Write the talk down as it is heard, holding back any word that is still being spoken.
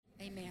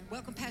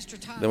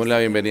Démosle la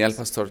bienvenida al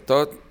pastor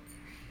Todd.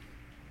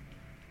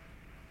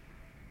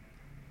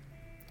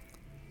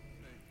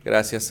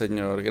 Gracias,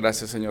 Señor.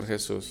 Gracias, Señor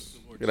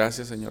Jesús.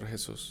 Gracias, Señor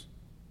Jesús.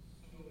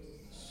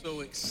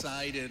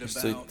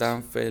 Estoy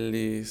tan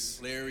feliz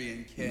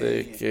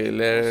de que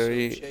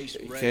Larry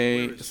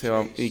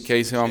y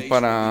Kay se van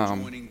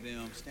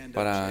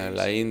para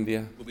la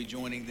India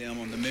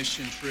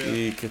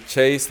y que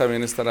Chase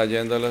también estará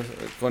yendo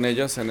con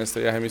ellos en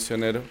este viaje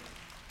misionero.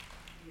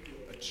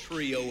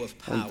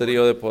 Un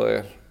trío de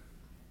poder.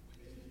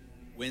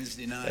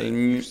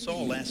 El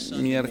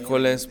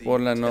miércoles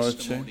por la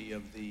noche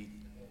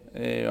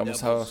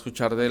vamos a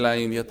escuchar de la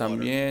India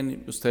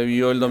también. Usted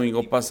vio el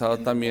domingo pasado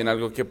también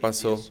algo que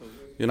pasó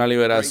y una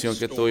liberación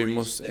que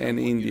tuvimos en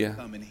India.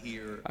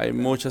 Hay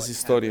muchas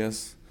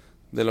historias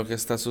de lo que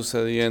está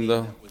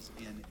sucediendo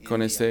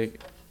con este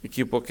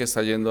equipo que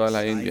está yendo a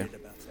la India.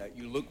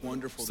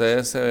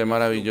 Usted se ve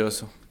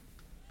maravilloso.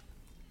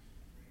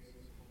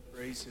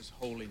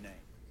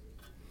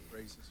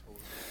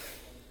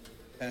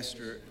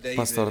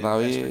 Pastor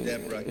David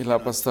y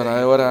la pastora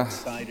Débora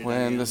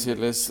pueden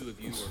decirles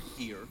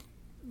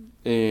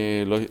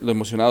lo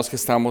emocionados que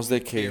estamos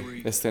de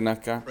que estén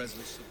acá.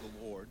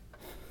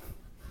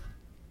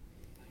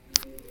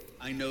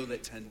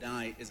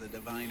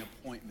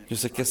 Yo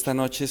sé que esta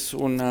noche es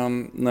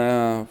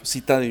una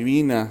cita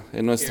divina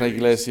en nuestra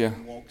iglesia.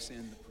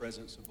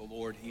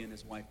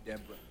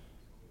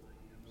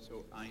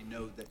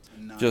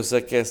 Yo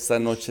sé que esta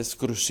noche es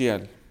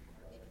crucial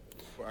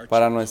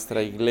para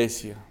nuestra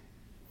iglesia.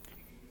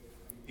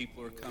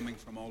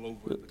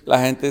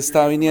 La gente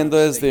está viniendo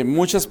desde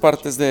muchas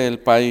partes del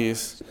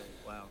país.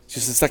 Si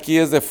usted está aquí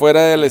desde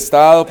fuera del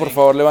estado, por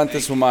favor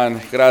levante su mano.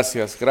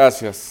 Gracias,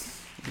 gracias,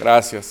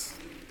 gracias.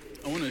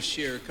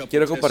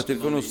 Quiero compartir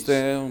con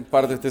usted un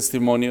par de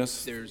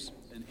testimonios.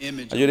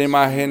 Hay una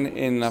imagen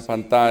en la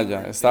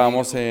pantalla.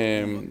 Estábamos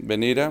en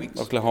Venira,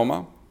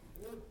 Oklahoma.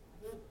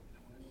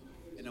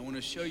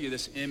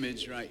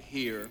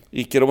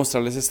 Y quiero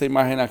mostrarles esta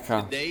imagen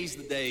acá.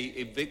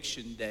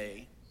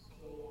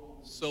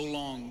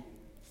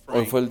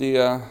 Hoy fue el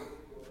día.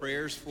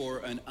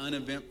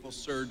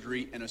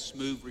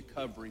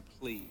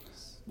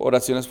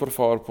 Oraciones, por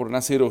favor, por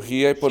una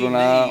cirugía y por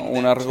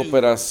una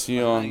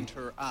recuperación.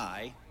 Por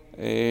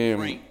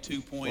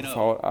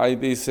favor, ahí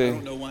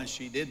dice,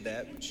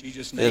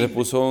 le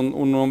puso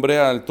un nombre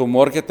al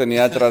tumor que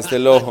tenía detrás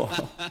del ojo.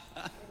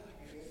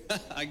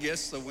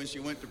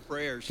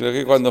 Creo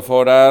que cuando fue a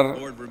orar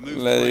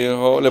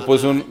le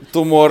puso un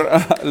tumor,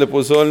 le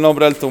puso el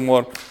nombre al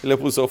tumor y le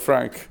puso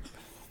Frank.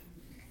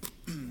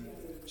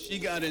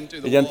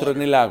 Ella entró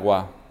en el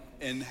agua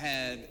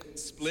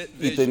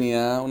y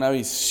tenía una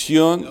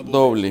visión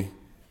doble.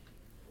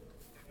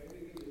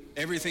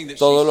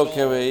 Todo lo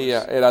que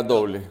veía era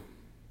doble.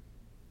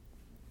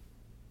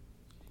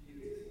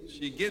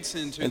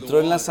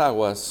 Entró en las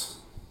aguas.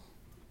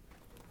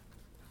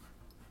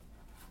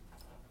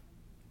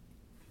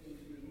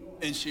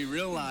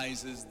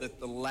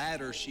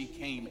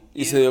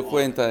 Y se dio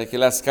cuenta de que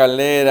la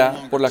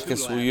escalera por la que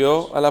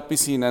subió a la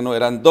piscina no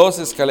eran dos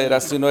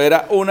escaleras, sino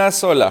era una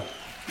sola.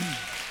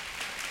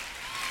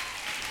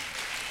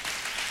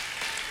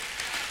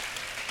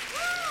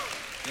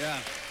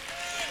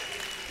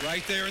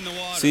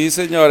 Sí,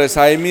 señores,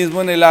 ahí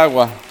mismo en el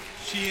agua.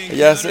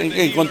 Ella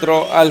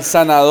encontró al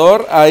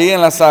sanador ahí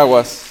en las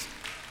aguas.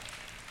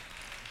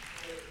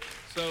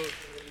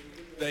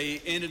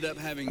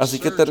 Así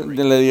que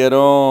le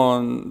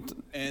dieron,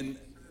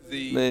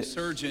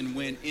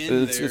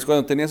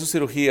 cuando tenía su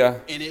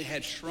cirugía,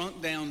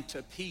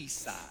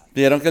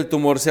 vieron que el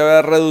tumor se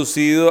había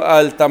reducido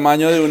al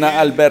tamaño de una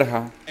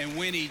alberja.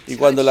 Y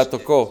cuando la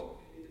tocó,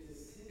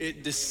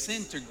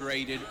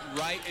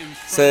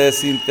 se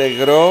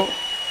desintegró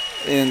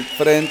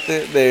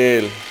enfrente de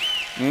él.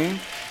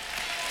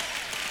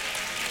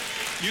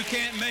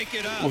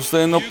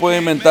 Usted no puede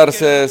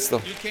inventarse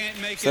esto.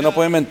 Usted no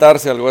puede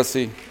inventarse algo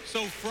así.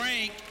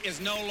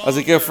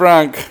 Así que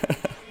Frank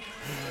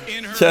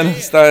ya no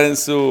está en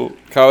su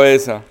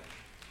cabeza.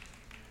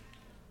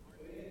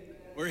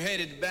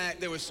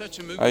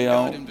 Hay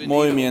un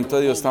movimiento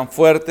de Dios tan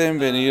fuerte en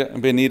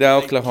venir a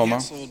Oklahoma.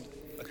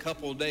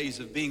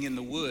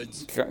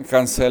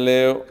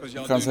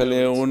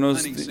 Cancelé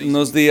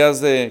unos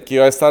días de que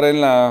iba a estar en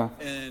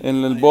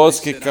el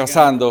bosque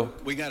cazando,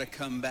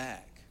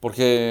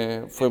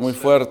 porque fue muy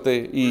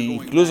fuerte e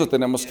incluso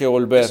tenemos que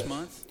volver.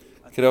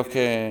 Creo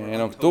que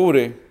en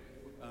octubre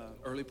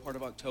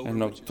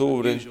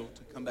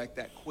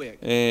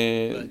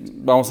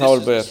vamos a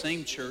volver.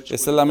 Esta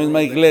es la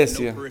misma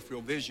iglesia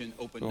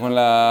con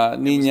la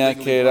niña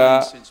que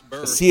era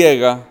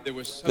ciega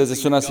desde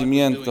su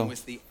nacimiento.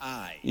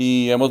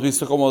 Y hemos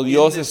visto cómo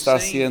Dios está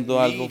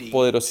haciendo algo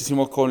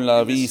poderosísimo con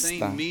la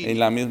vista, en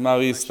la misma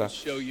vista.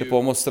 Te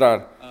puedo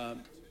mostrar.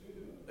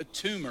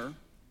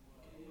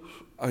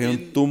 Había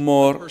un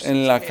tumor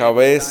en la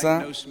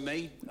cabeza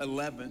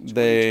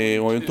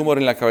de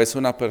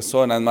una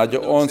persona en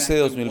mayo 11 de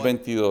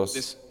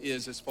 2022.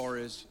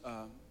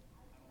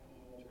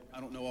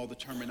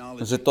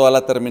 No sé toda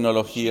la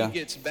terminología,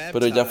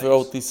 pero ella fue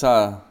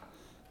bautizada.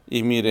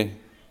 Y mire,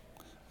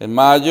 en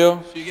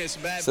mayo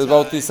se es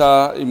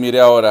bautizada y mire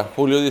ahora,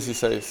 julio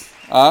 16.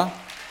 ¿Ah?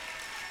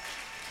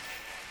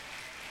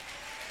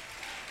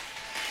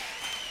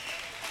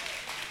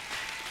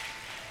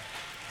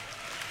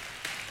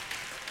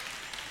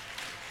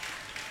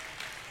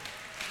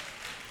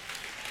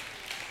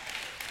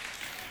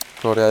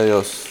 Gloria a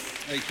Dios.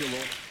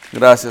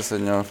 Gracias,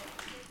 Señor.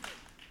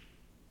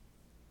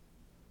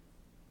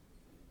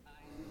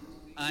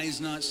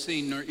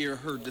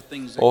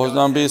 Ojos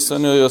no han visto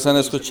ni oídos han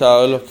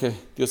escuchado lo que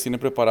Dios tiene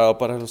preparado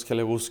para los que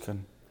le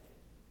buscan.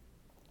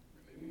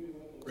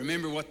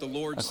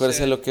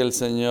 Acuérdese lo que el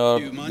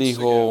Señor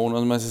dijo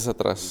unos meses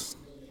atrás.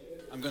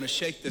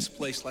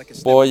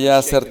 Voy a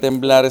hacer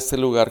temblar este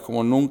lugar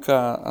como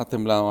nunca ha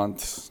temblado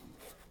antes.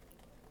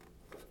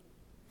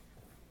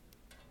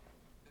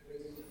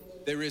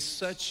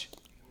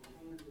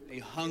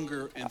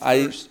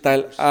 Hay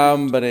tal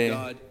hambre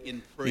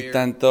y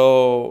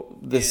tanto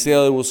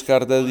deseo de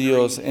buscar de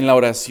Dios en la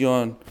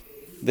oración,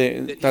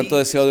 tanto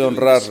deseo de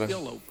honrarle,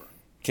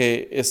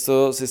 que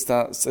esto se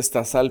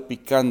está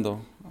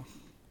salpicando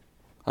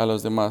a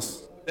los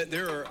demás.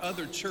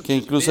 Que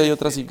incluso hay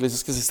otras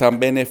iglesias que se están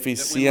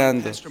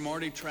beneficiando,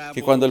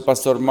 que cuando el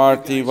pastor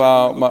Marty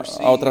va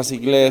a otras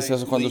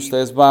iglesias o cuando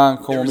ustedes van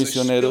como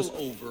misioneros,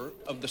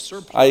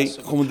 hay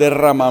como un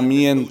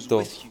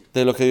derramamiento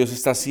de lo que Dios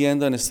está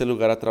haciendo en este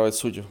lugar a través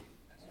suyo.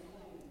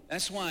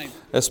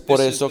 Es por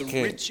eso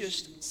que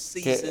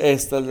este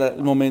es el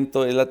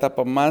momento, es la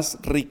etapa más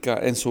rica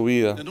en su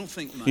vida.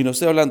 Y no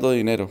estoy hablando de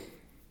dinero.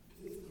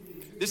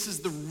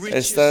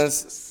 Esta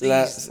es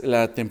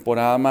la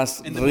temporada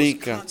más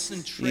rica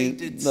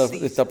y la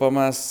etapa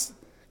más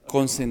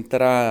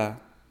concentrada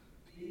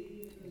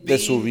de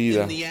su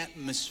vida.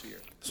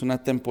 Es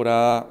una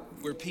temporada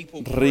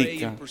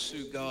rica.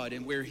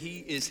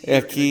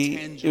 Aquí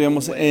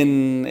vemos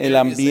en el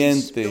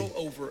ambiente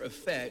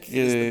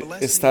que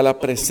está la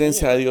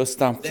presencia de Dios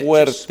tan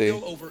fuerte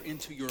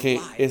que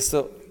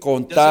esto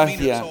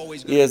contagia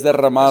y es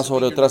derramado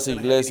sobre otras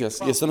iglesias.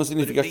 Y esto no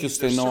significa que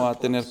usted no va a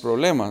tener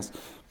problemas,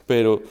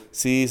 pero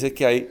sí dice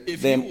que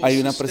hay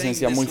una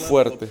presencia muy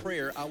fuerte.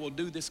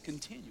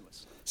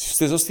 Si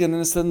usted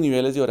sostiene estos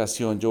niveles de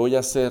oración, yo voy a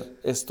hacer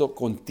esto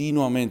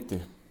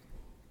continuamente.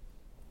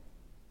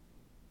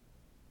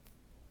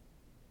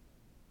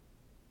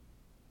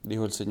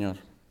 Dijo el Señor.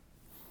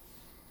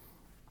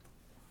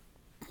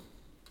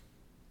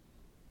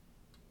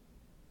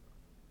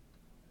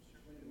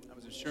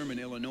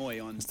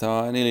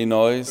 Estaba en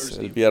Illinois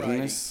el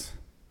viernes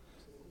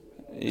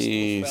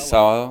y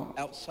sábado.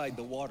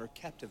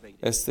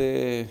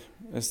 Este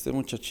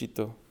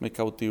muchachito me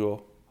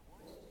cautivó.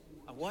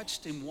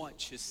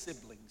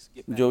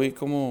 Yo vi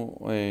como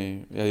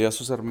había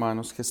sus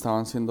hermanos que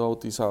estaban siendo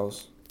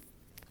bautizados.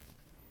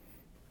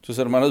 Sus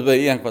hermanos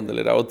veían cuando él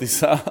era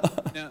bautizado.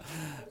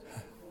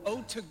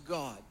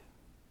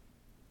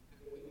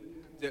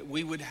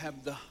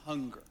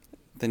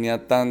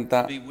 Tenía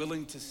tanta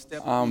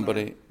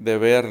hambre de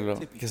verlo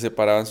que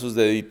separaban sus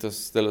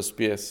deditos de los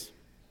pies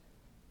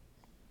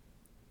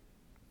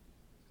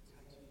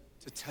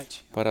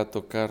para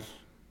tocar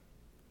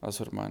a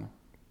su hermano.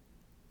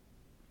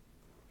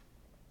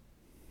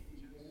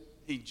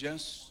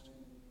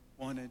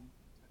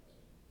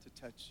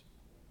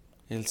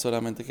 Él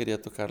solamente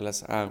quería tocar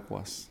las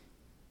aguas.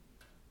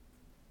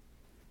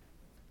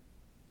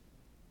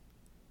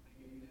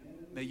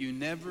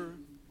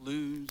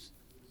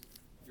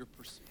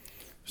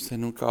 Usted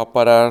nunca va a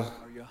parar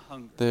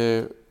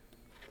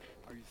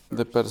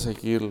de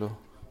perseguirlo.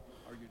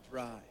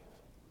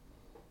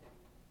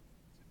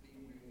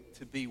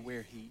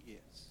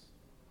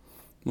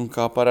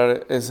 Nunca va a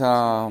parar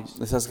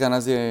esas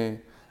ganas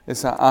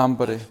esa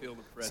hambre,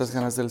 esas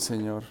ganas del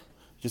Señor.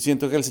 Yo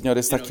siento que el Señor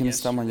está aquí en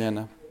esta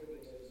mañana.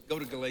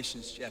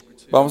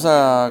 Vamos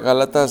a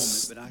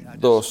Gálatas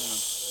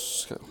 2.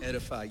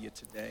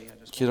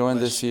 Quiero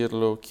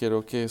bendecirlo,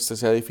 quiero que usted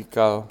sea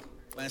edificado.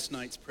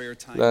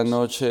 La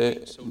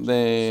noche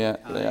de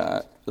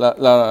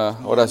la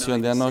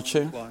oración de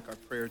anoche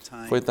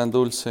fue tan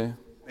dulce.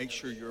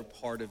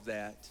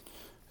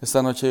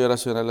 Esta noche hay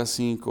oración a las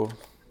 5.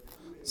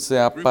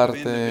 Sea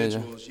parte de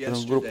ella. Pero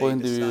un grupo de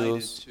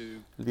individuos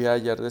el día de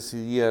ayer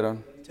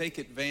decidieron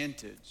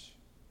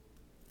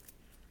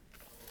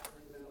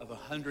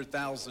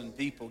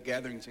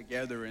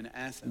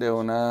de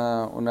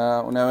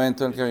un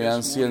evento en el que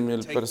habían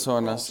 100,000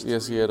 personas y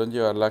decidieron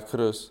llevar la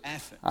cruz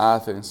a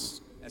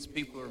Athens.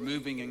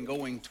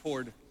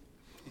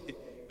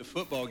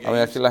 A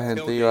medida que la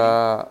gente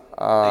iba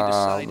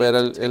a ver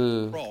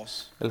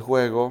el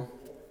juego,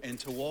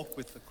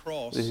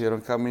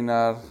 decidieron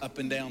caminar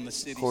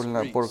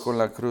con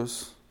la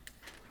cruz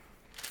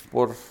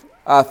por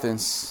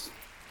Athens.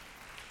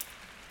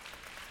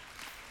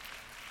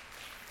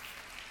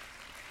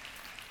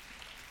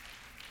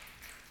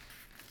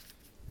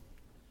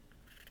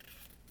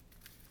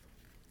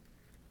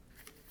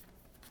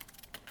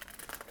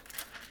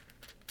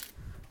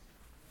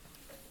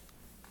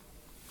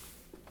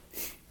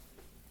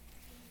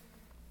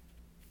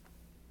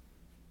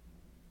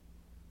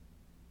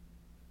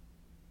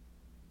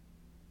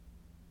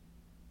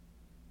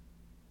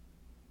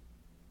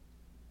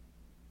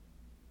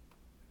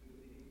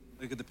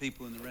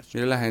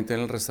 Mire la gente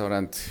en el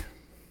restaurante.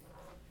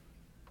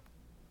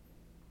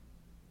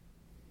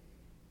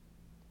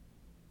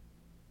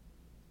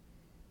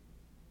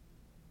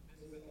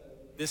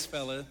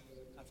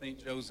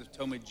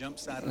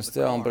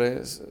 Este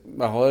hombre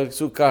bajó de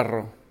su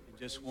carro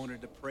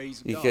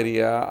y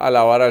quería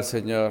alabar al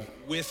Señor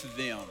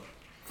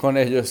con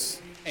ellos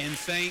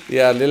y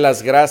darle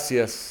las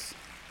gracias.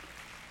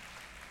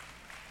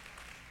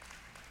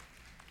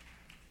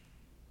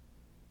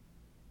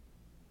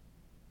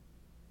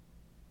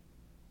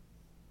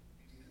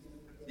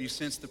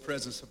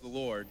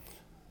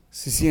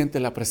 Si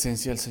siente la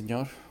presencia del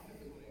Señor,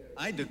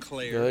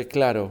 yo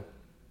declaro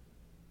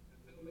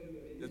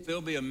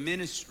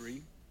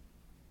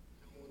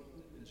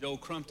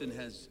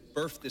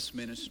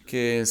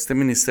que este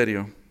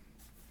ministerio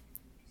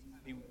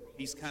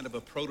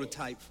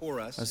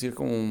ha sido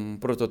como un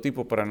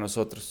prototipo para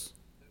nosotros.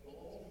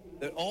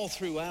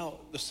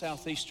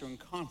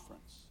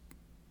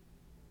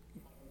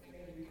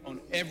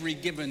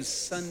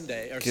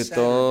 Que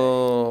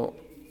todo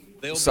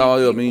sábado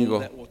y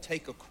domingo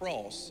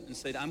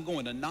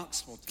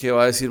que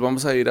va a decir,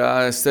 vamos a ir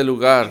a este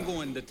lugar,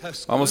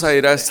 vamos a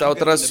ir a esta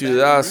otra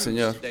ciudad,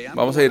 Señor,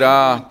 vamos a ir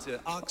a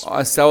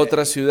esta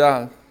otra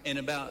ciudad,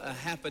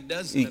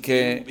 y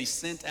que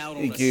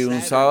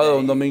un sábado o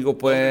un domingo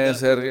puede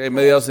ser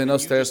media docena,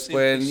 ustedes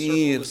pueden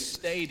ir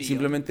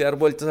simplemente dar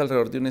vueltas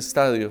alrededor de un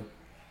estadio.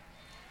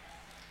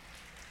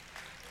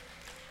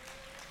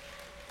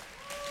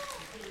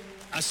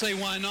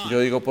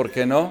 Yo digo, ¿por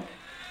qué no?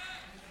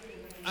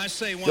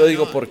 Yo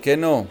digo, ¿por qué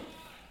no?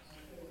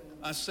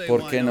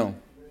 ¿Por qué no?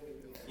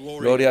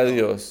 Gloria a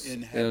Dios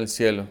en el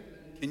cielo.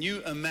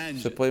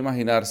 ¿Se puede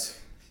imaginarse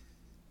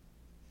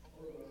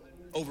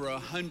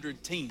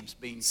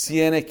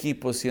 100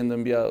 equipos siendo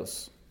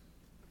enviados?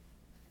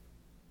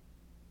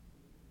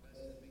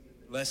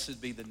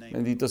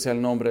 Bendito sea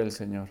el nombre del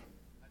Señor.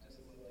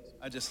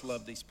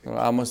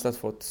 Amo estas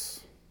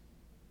fotos.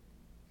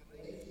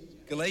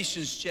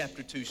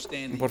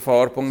 Por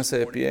favor, póngase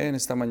de pie en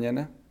esta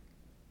mañana.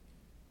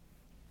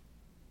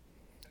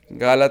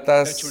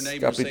 Gálatas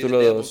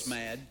capítulo 2.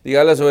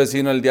 Dígale a su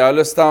vecino, el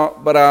diablo está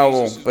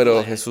bravo,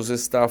 pero Jesús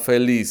está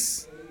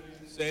feliz.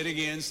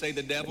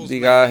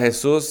 Diga,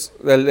 Jesús,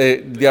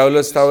 el diablo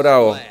está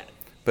bravo,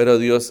 pero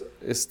Dios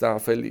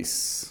está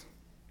feliz.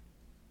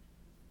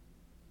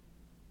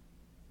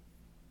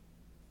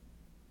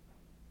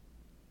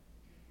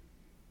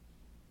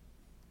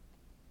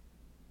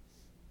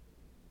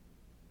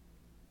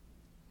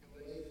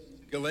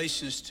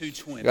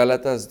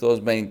 Gálatas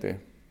 2:20.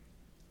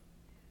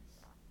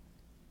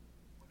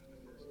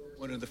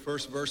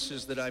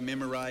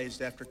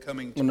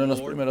 Uno de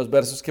los primeros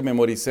versos que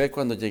memoricé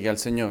cuando llegué al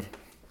Señor.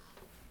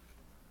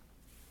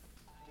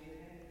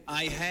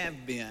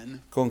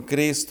 Con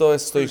Cristo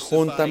estoy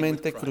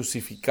juntamente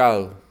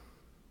crucificado.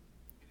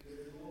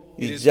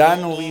 Y ya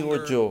no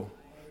vivo yo,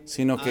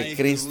 sino que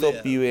Cristo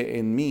vive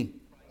en mí.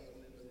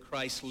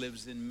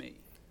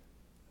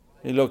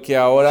 Y lo que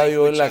ahora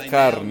vivo en la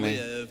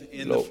carne,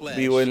 lo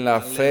vivo en la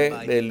fe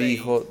del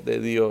Hijo de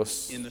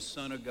Dios,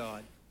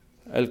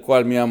 el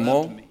cual me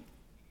amó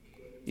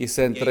y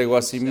se entregó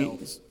a sí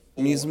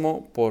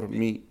mismo por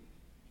mí.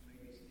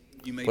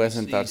 Puede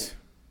sentarse.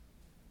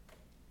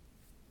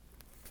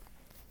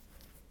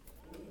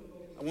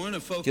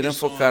 Quiero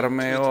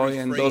enfocarme hoy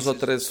en 2 o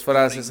 3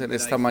 frases en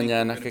esta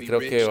mañana que creo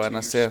que van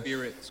a ser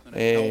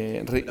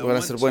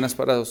buenas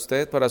para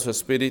usted, para su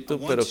espíritu,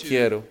 pero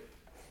quiero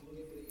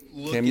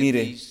que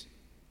mire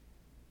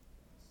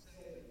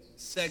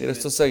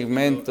estos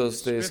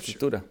segmentos de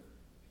escritura.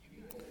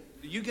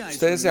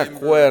 Ustedes se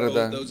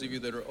acuerdan,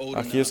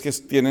 aquellos que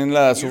tienen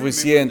la edad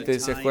suficiente,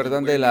 se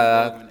acuerdan de la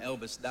edad,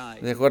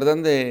 se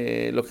acuerdan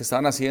de lo que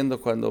estaban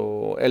haciendo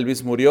cuando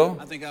Elvis murió.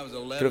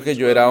 Creo que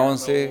yo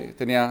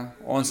tenía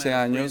 11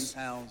 años,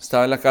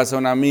 estaba en la casa de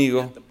un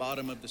amigo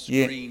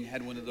y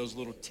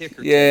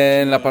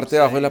en la parte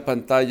de abajo de la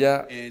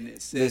pantalla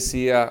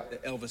decía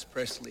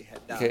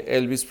que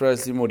Elvis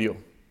Presley murió.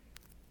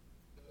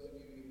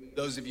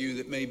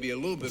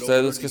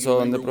 Ustedes los que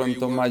son de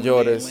pronto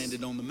mayores,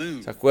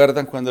 ¿se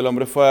acuerdan cuando el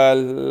hombre fue a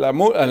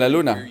la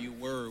luna?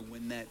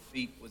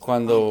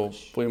 Cuando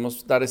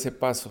pudimos dar ese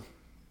paso.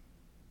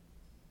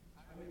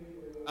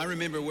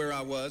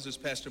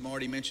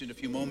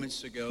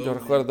 Yo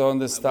recuerdo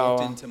dónde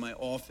estaba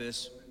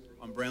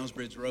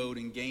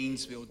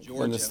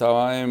cuando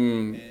estaba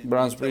en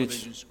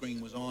Brownsbridge.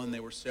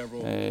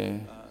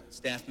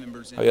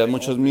 Había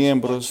muchos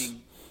miembros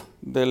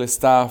del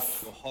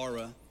staff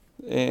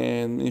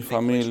en mi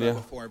familia.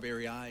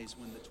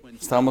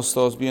 Estábamos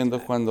todos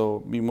viendo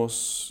cuando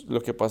vimos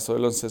lo que pasó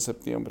el 11 de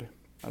septiembre.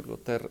 Algo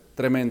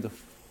tremendo.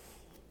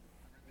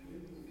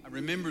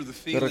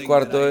 Yo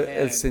recuerdo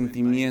el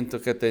sentimiento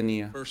que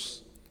tenía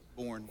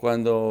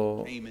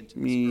cuando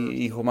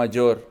mi hijo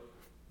mayor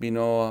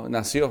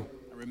nació.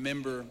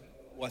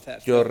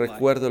 Yo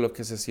recuerdo lo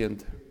que se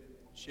siente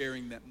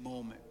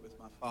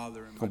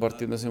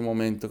compartiendo ese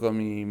momento con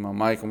mi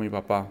mamá y con mi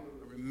papá.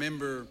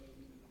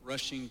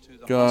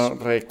 Yo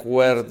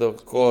recuerdo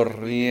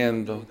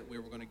corriendo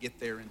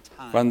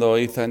cuando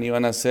Ethan iba a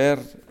nacer,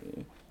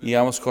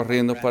 íbamos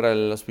corriendo para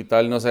el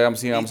hospital, no sabíamos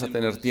si íbamos a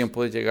tener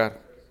tiempo de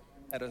llegar.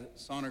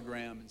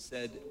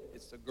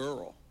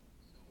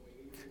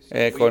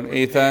 Con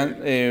Ethan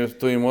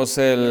tuvimos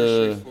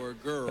el,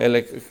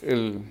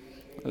 el-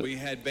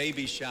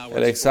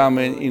 el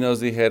examen y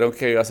nos dijeron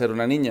que iba a ser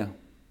una niña.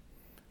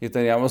 Y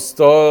teníamos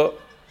todo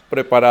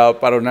preparado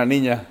para una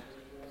niña.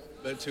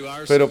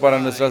 Pero para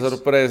nuestra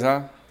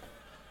sorpresa,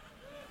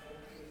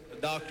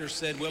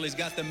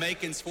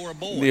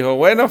 dijo,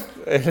 bueno,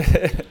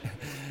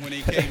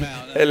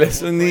 él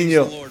es un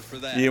niño.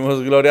 Y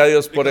dimos gloria a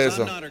Dios por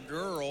eso.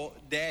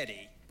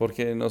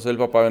 Porque no soy el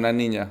papá de una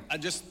niña.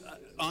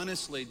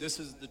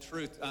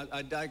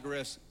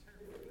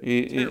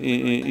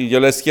 Y yo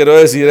les quiero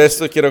decir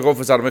esto, quiero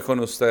confesarme con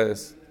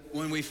ustedes.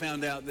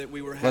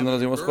 Cuando nos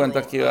dimos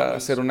cuenta que iba a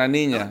ser una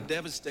niña,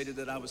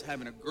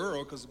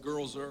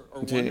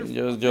 sí,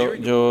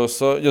 yo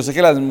sé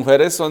que las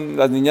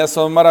niñas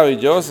son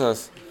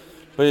maravillosas,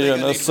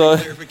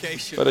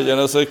 pero yo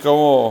no soy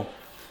como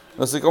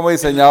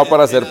diseñado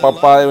para ser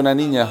papá de una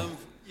niña.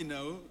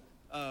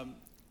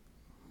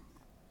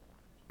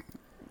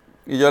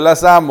 Y yo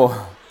las amo.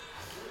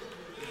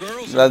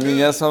 Las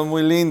niñas son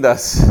muy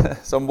lindas,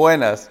 son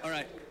buenas.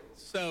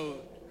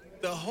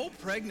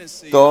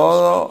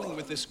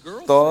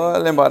 Todo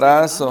el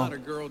embarazo,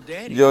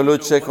 yo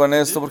luché con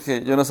esto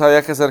porque yo no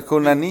sabía qué hacer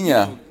con una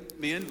niña.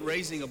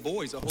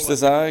 Usted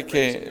sabe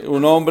que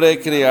un hombre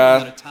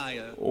criar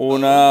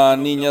una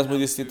niña es muy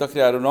distinto a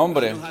criar un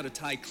hombre.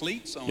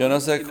 Yo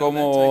no sé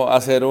cómo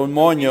hacer un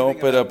moño,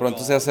 pero de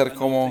pronto sé hacer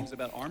cómo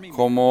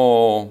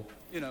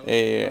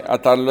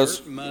atar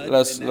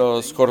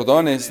los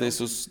cordones de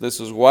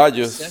sus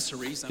guayos.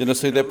 Yo no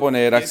soy de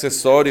poner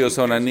accesorios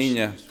a una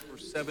niña.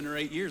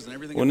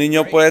 Un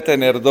niño puede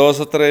tener 2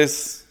 o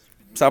 3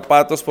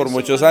 zapatos por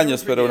muchos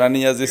años, pero una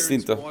niña es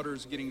distinto.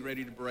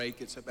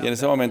 Y en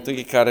ese momento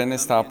que Karen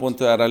estaba a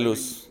punto de dar a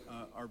luz,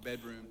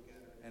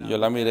 yo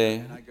la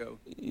miré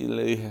y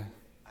le dije,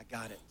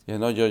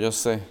 no, yo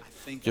sé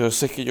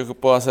que yo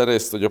puedo hacer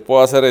esto, yo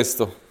puedo hacer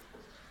esto.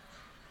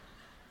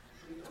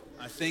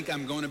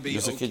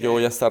 Yo sé que yo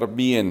voy a estar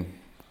bien.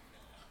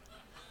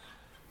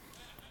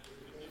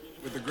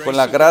 Con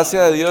la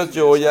gracia de Dios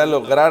yo voy a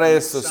lograr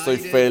esto. Estoy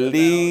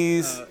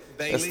feliz,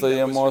 estoy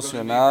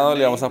emocionado.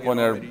 Le vamos a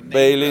poner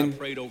Bailey.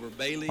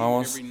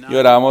 Y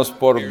oramos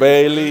por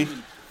Bailey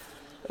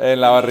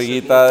en la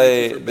barriguita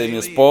de mi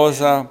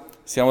esposa.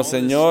 Decíamos,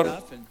 Señor,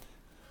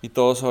 y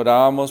todos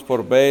orábamos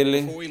por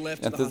Bailey.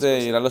 Antes de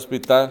ir al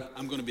hospital,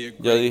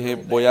 yo dije,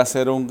 voy a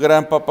ser un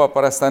gran papá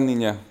para esta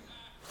niña.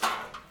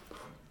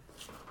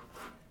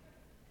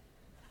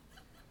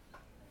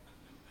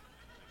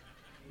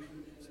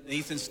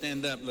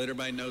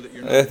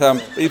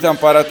 Ethan,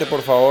 párate,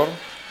 por favor,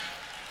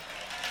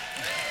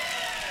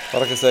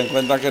 para que se den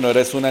cuenta que no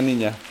eres una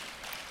niña.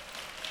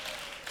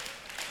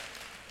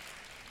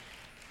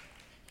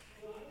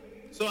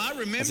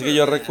 Así que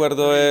yo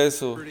recuerdo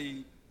eso.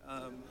 Y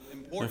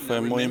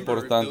fue muy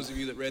importante.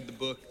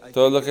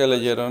 Todos los que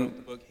leyeron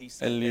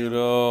el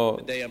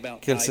libro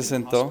que él se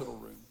sentó,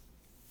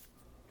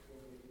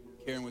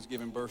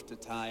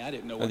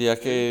 el día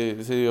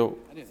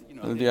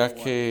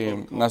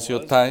que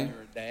nació Ty,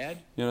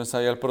 yo no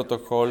sabía el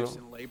protocolo,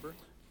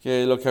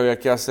 que lo que había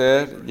que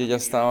hacer, y ella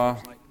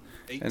estaba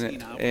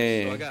en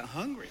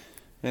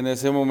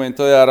ese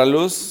momento de dar a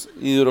luz,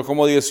 y duró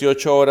como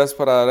 18 horas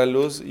para dar a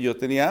luz, y yo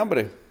tenía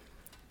hambre.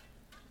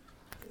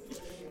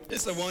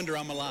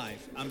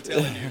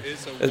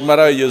 Es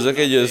maravilloso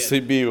que yo estoy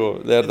vivo,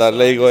 de verdad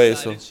le digo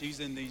eso.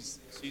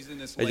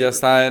 Ella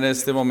está en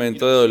este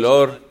momento de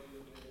dolor.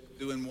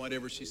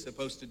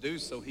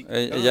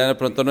 Ella de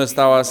pronto no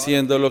estaba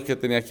haciendo lo que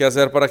tenía que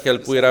hacer para que él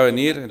pudiera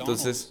venir.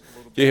 Entonces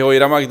yo dije, voy a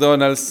ir a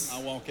McDonald's.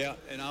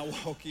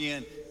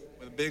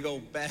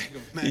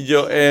 Y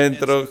yo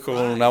entro con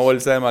una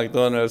bolsa de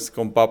McDonald's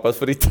con papas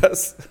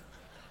fritas.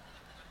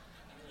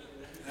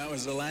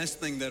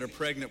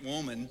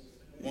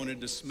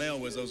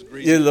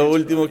 Y es lo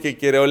último que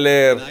quiere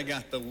oler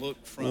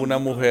una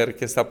mujer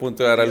que está a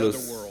punto de dar a luz.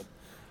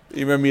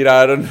 Y me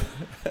miraron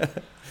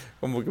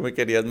como que me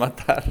querías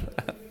matar.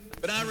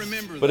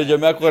 Pero yo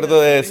me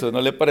acuerdo de eso,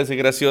 ¿no le parece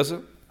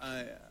gracioso?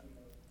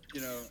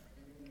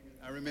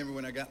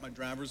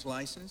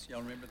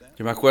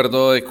 Yo me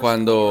acuerdo de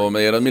cuando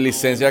me dieron mi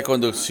licencia de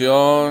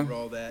conducción,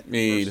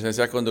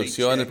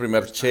 el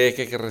primer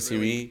cheque que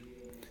recibí,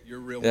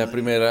 el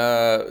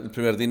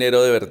primer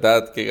dinero de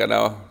verdad que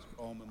ganaba.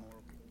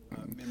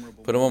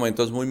 Fueron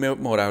momentos muy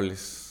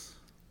memorables.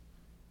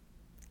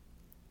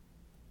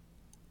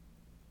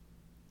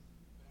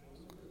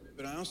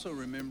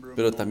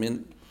 Pero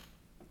también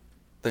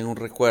tengo un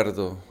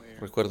recuerdo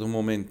un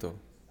momento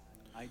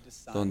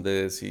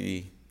donde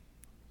decidí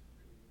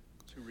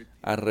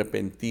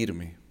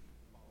arrepentirme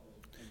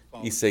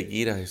y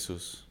seguir a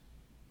Jesús.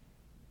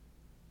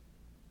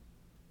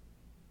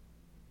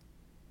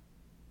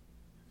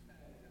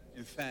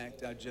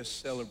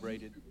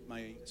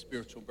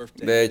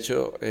 De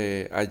hecho,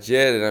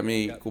 ayer era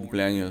mi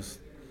cumpleaños.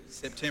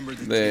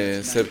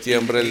 De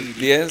septiembre el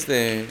 10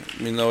 de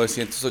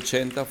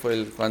 1980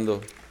 fue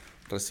cuando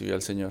recibí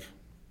al Señor.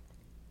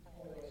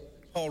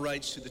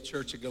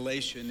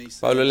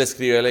 Pablo le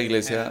escribe a la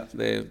iglesia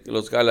de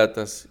los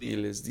Gálatas y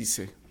les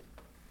dice: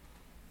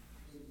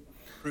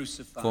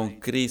 con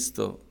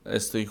Cristo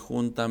estoy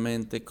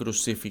juntamente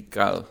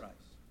crucificado.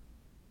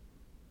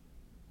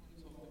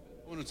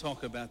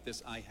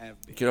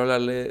 Quiero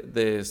hablarle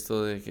de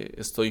esto, de que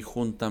estoy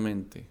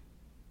juntamente.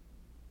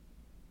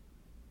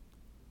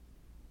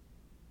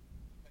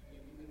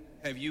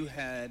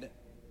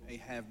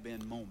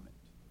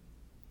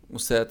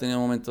 Usted ha tenido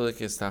un momento de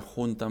que está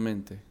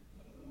juntamente.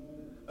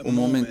 Un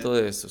momento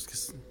de estos que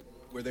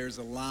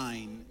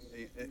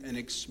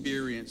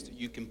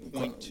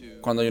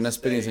cuando hay una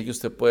experiencia que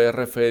usted puede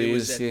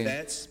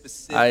referirse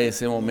a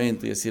ese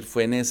momento y decir: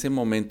 fue en ese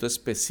momento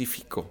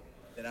específico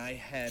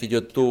que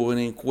yo tuve un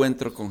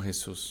encuentro con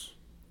Jesús.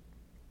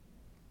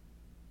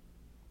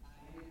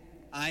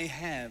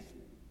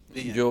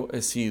 Yo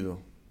he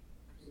sido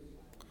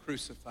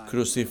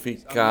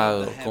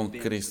crucificado con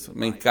Cristo.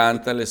 Me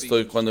encanta el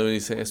estoy cuando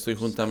dice estoy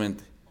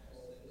juntamente.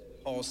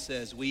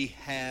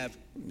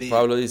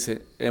 Pablo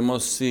dice: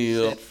 hemos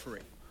sido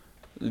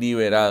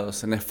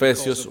liberados en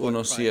Efesios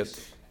 1:7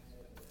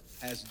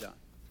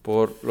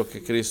 por lo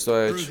que Cristo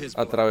ha hecho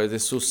a través de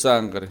su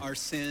sangre.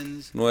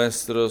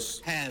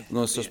 Nuestros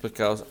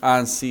pecados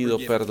han sido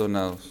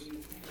perdonados.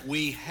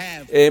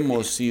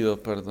 Hemos sido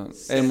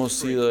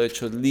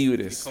hechos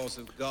libres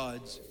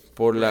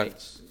por la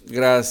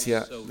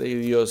gracia de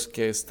Dios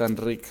que es tan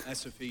rica.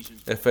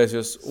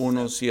 Efesios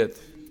 1:7.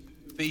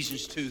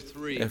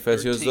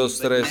 Efesios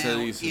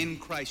 2:13 dice: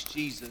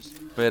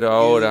 pero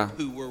ahora,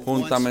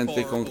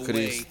 juntamente con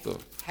Cristo,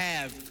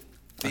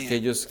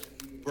 aquellos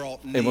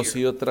hemos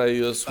sido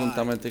traídos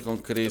juntamente con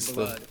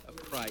Cristo.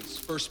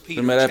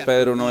 Primera de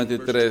Pedro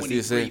 1:23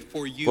 dice: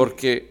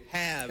 porque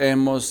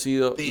hemos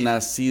sido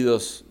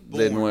nacidos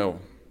de nuevo.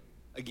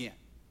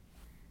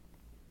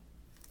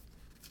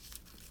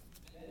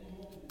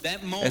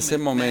 Ese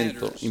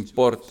momento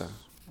importa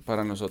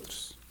para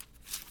nosotros.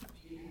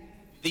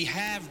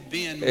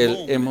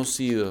 El hemos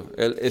sido,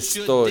 el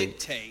estoy,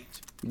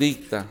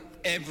 dicta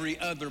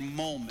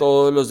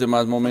todos los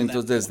demás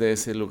momentos desde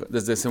ese lugar,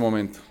 desde ese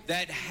momento.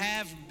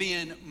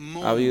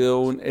 Ha habido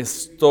un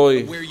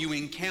estoy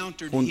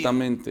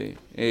juntamente,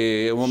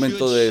 un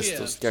momento de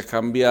estos que ha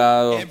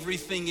cambiado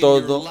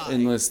todo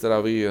en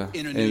nuestra vida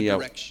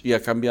y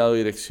ha cambiado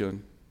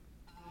dirección.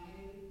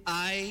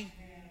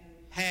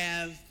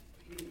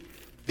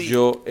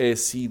 Yo he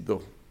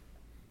sido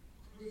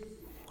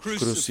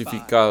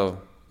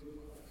crucificado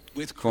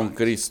con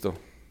Cristo.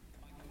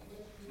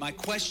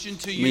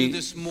 Mi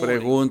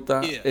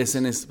pregunta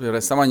es pero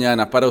esta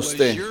mañana para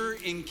usted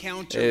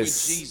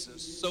es: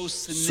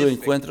 ¿su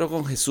encuentro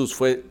con Jesús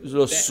fue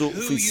lo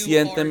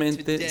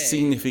suficientemente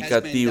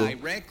significativo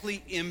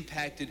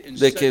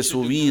de que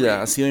su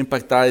vida ha sido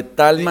impactada de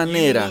tal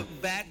manera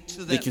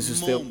de que si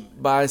usted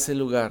va a ese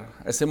lugar,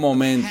 a ese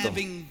momento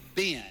en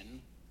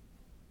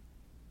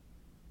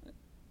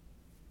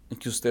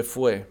que usted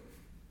fue,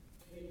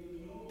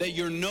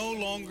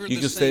 y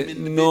que usted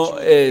no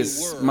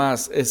es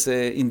más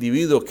ese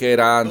individuo que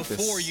era antes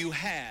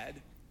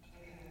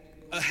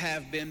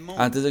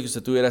de que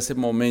usted tuviera ese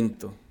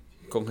momento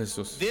con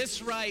Jesús?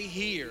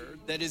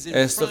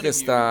 Esto que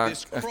está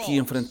aquí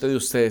enfrente de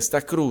usted,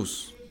 esta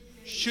cruz,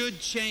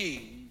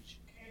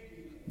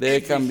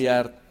 debe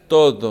cambiar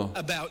todo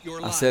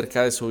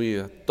acerca de su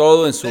vida,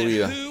 todo en su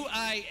vida.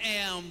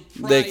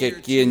 De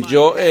que quien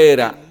yo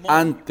era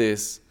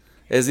antes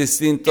es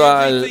distinto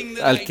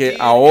al que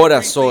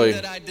ahora soy.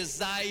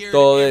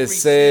 Todo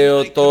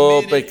deseo,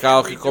 todo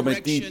pecado que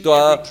cometí,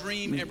 todo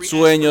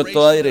sueño,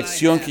 toda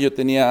dirección que yo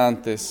tenía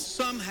antes.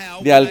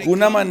 De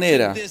alguna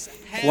manera,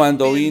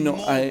 cuando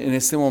vino en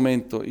ese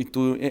momento y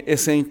tuve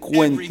ese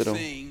encuentro,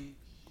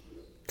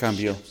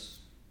 cambió.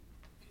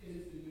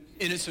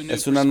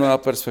 Es una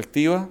nueva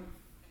perspectiva,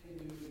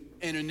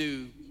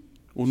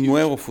 un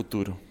nuevo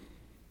futuro.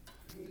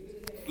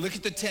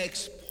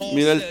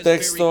 Mira el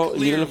texto y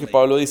mira lo que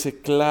Pablo dice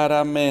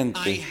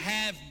claramente: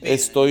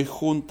 estoy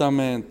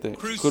juntamente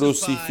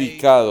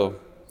crucificado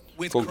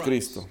con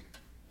Cristo.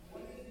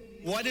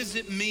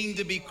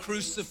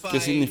 ¿Qué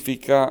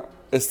significa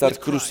estar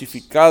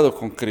crucificado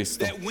con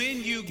Cristo?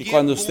 Que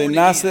cuando usted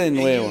nace de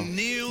nuevo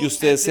y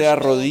usted se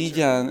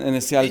arrodilla en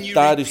ese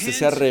altar y usted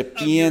se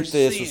arrepiente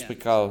de sus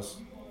pecados,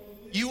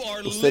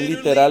 usted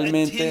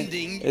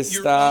literalmente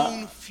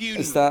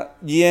está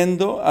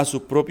yendo a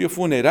su propio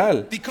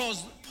funeral.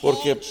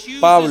 Porque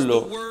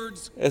Pablo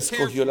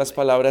escogió las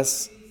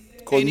palabras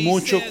con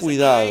mucho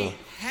cuidado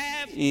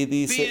y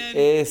dice: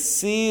 he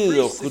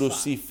sido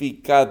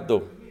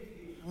crucificado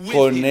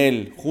con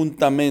Él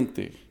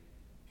juntamente.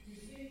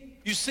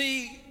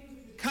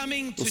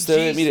 Usted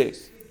ve, mire,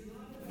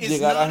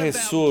 llegar a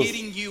Jesús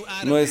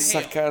no es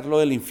sacarlo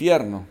del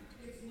infierno.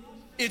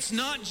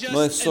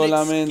 No es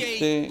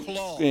solamente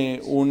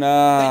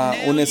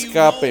un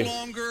escape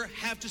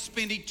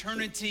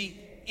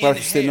para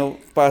que usted no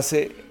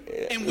pase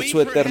su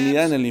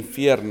eternidad en el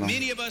infierno.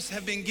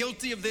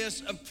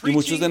 Y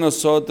muchos de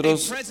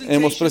nosotros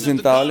hemos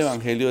presentado el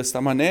Evangelio de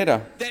esta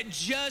manera,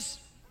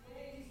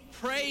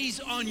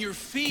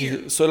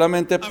 que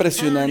solamente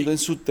presionando en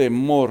su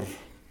temor.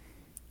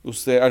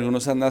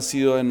 Algunos han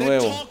nacido de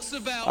nuevo.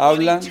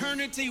 Hablan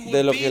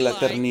de lo que la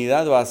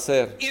eternidad va a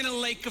ser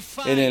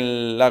en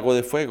el lago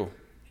de fuego.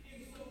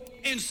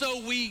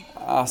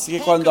 Así que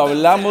cuando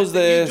hablamos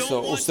de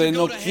eso, usted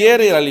no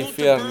quiere ir al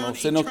infierno,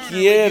 usted no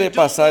quiere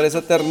pasar esa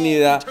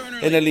eternidad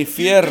en el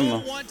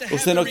infierno,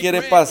 usted no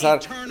quiere pasar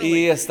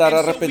y estar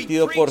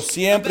arrepentido por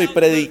siempre, y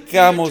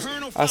predicamos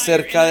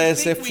acerca de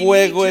ese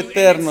fuego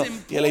eterno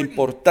y de la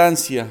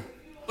importancia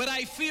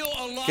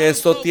que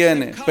esto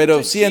tiene.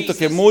 Pero siento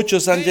que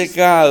muchos han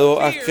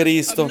llegado a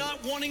Cristo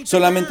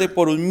solamente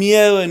por un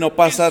miedo de no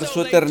pasar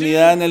su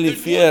eternidad en el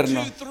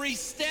infierno.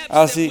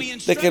 Así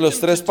de que los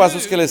 3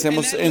 pasos que les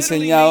hemos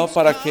enseñado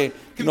para que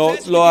no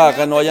lo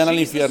hagan, no vayan al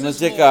infierno, es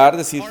llegar,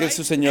 decir que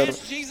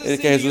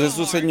que Jesús es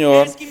su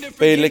Señor,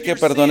 pedirle que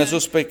perdone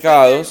sus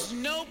pecados,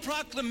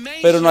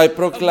 pero no hay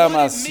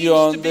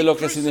proclamación de lo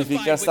que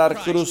significa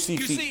estar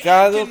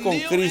crucificado con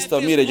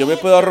Cristo. Mire, yo me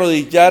puedo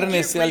arrodillar en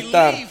ese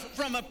altar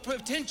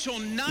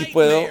y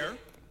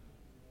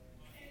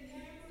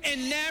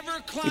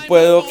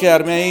puedo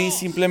quedarme ahí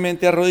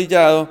simplemente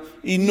arrodillado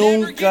y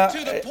nunca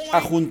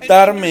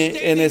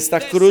juntarme en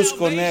esta cruz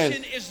con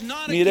Él.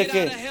 Mire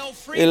que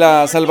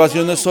la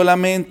salvación no es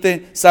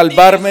solamente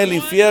salvarme del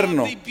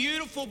infierno,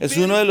 es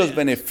uno de los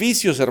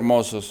beneficios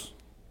hermosos.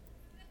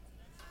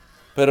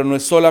 Pero no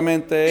es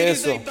solamente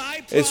eso,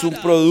 es un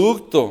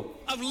producto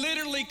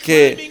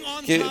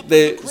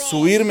de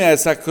subirme a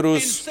esa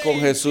cruz con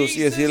Jesús y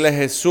decirle: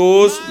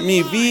 Jesús,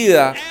 mi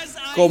vida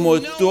como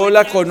yo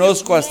la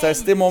conozco hasta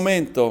este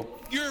momento,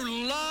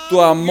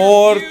 tu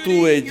amor,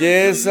 tu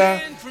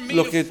belleza,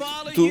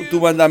 tu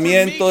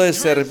mandamiento de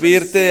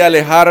servirte, de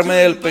alejarme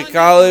del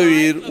pecado, de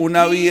vivir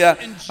una vida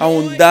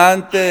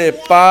abundante, de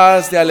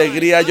paz, de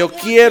alegría. Yo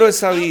quiero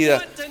esa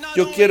vida.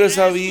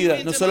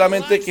 No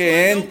solamente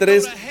que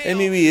entres en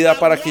mi vida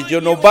para que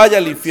yo no vaya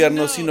al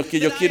infierno, sino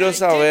que quiero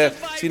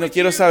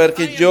saber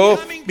que yo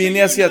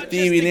vine hacia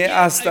ti, vine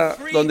hasta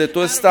donde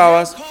tú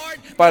estabas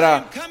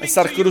para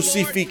estar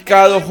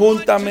crucificado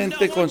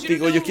juntamente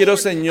contigo. Yo quiero,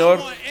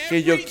 Señor,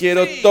 que yo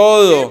quiero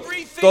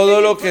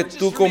todo lo que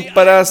tú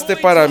compraste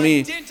para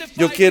mí.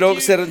 Yo quiero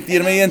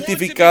sentirme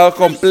identificado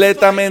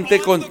completamente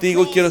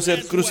contigo. Quiero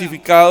ser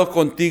crucificado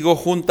contigo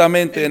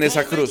juntamente en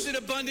esa cruz.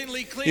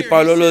 Y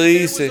Pablo lo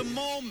dice: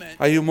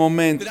 hay un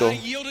momento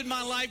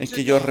en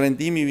que yo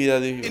rendí mi vida a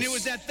Dios.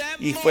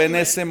 Y fue en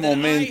ese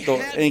momento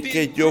en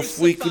que yo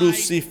fui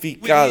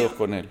crucificado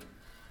con Él.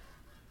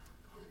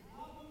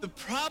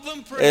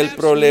 El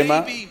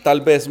problema,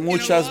 tal vez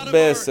muchas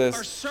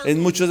veces, en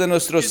muchos de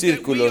nuestros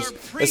círculos,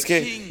 es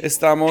que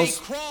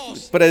estamos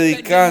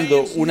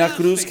predicando una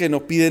cruz que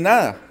no pide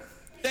nada,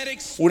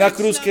 una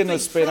cruz que no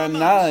espera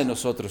nada de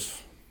nosotros,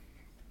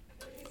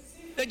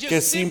 que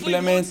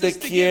simplemente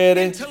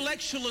quiere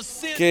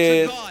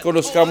que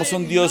conozcamos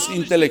un Dios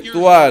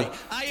intelectual,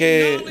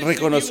 que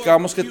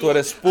reconozcamos que tú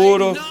eres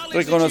puro,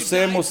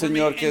 reconocemos,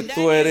 Señor, que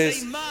tú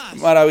eres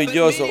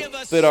maravilloso,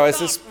 pero a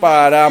veces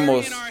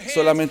paramos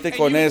solamente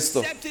con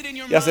esto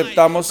y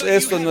aceptamos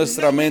esto en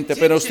nuestra mente,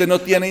 pero usted no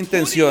tiene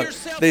intención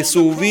de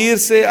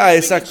subirse a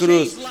esa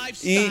cruz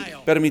y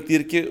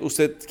permitir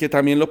que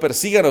también lo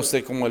persigan a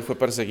usted como Él fue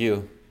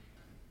perseguido.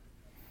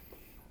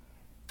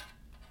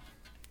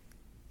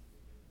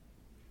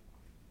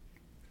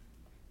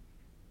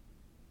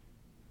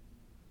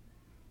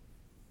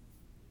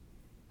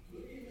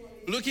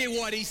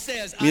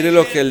 Mire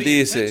lo que Él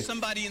dice: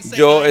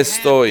 yo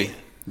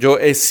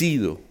he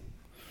sido.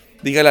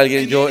 Dígale a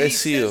alguien: yo he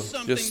sido,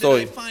 yo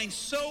estoy.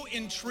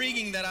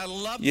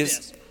 Y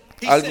es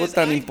algo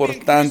tan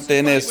importante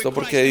en esto,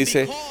 porque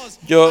dice: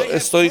 yo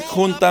estoy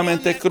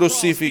juntamente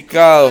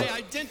crucificado.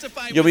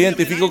 Yo me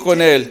identifico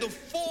con Él.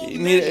 Y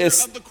mire,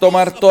 es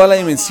tomar toda la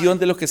dimensión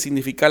de lo que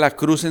significa la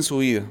cruz en su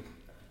vida.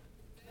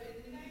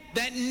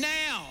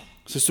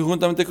 Estoy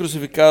juntamente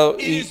crucificado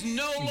y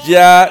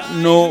ya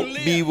no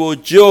vivo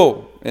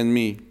yo en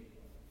mí.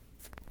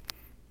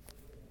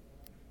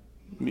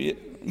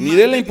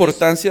 Mire la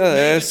importancia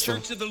de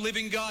esto.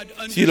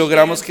 Si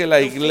logramos que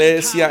la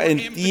iglesia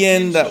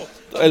entienda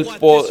el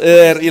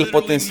poder y el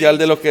potencial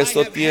de lo que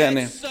esto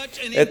tiene.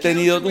 He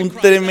tenido un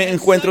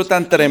encuentro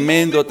tan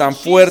tremendo, tan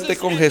fuerte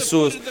con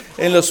Jesús,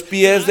 en los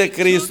pies de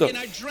Cristo,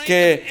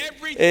 que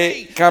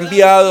he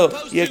cambiado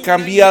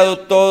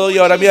todo, y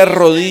ahora me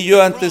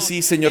arrodillo ante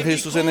sí, Señor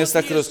Jesús, en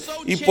esta cruz.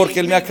 Y porque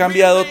Él me ha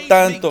cambiado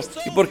tanto,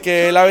 y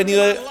porque Él ha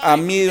venido a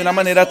mí de una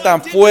manera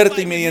tan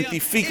fuerte y me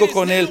identifico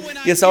con Él,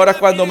 y es ahora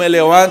cuando me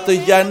levanto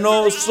y ya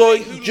no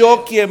soy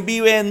yo quien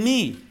vive en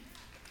mí.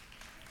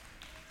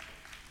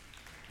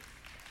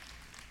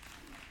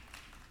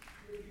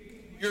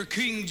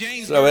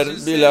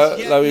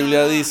 La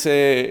Biblia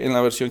dice en la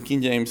versión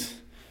King James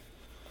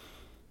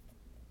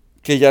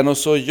que ya no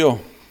soy yo.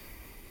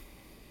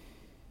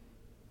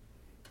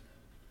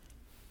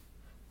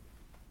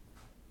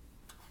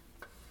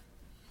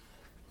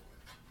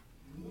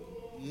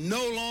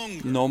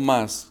 No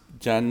más,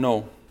 ya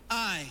no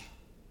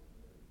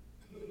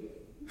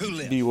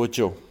vivo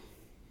yo.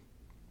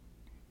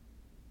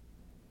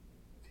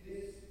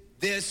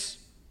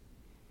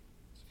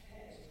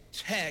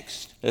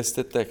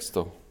 Este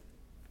texto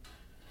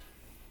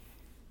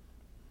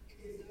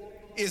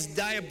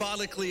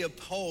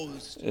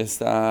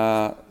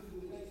está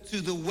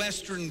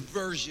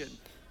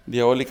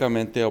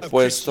diabólicamente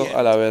opuesto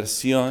a la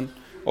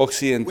versión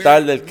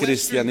occidental del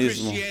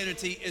cristianismo.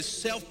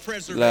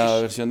 La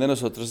versión de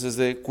nosotros es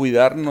de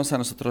cuidarnos a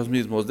nosotros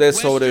mismos, de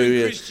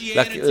sobrevivir.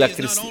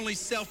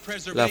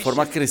 La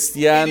forma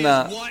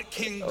cristiana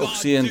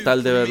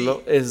occidental de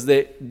verlo es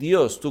de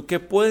Dios. ¿Tú qué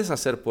puedes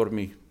hacer por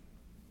mí?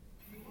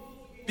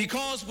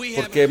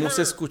 Porque hemos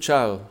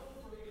escuchado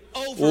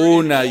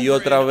una y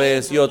otra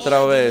vez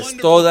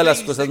todas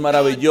las cosas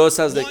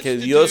maravillosas de que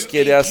Dios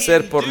quiere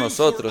hacer por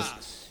nosotros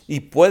y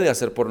puede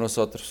hacer por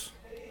nosotros,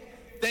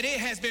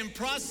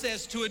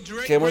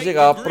 que hemos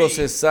llegado a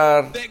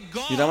procesar de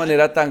una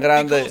manera tan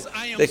grande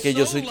de que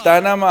yo soy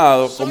tan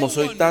amado, como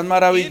soy tan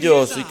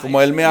maravilloso y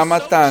como Él me ama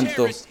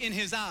tanto,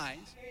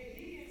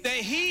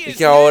 y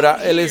que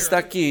ahora Él está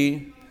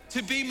aquí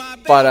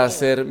para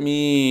ser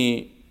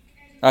mi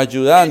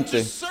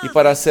ayudante y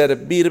para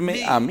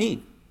servirme a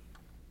mí.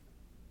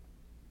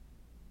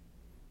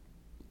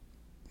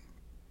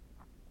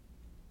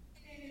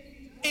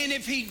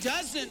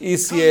 Y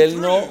si Él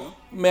no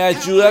me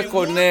ayuda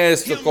con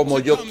esto como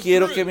yo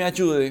quiero que me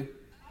ayude,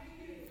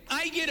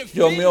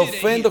 yo me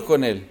ofendo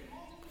con Él.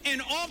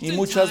 Y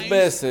muchas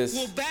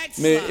veces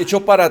me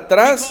echo para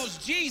atrás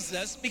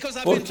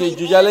porque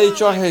yo ya le he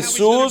dicho a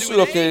Jesús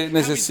lo que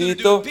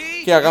necesito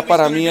que haga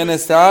para mí en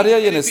esta área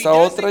y en esta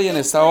otra y en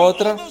esta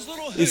otra.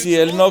 Y si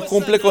Él no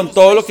cumple con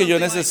todo lo que yo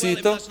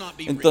necesito,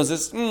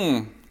 entonces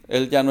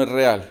Él ya no es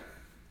real.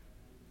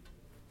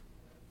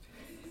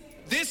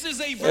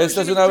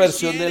 Esta es una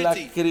versión del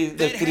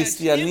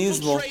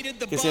cristianismo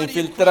que se ha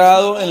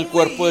infiltrado en el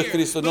cuerpo de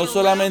Cristo, no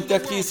solamente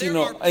aquí,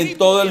 sino en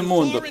todo el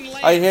mundo.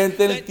 Hay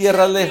gente en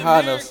tierras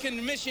lejanas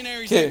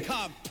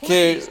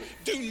que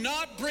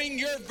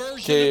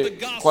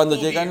cuando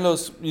llegan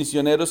los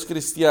misioneros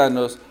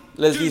cristianos,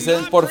 les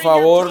dicen, por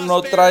favor,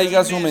 no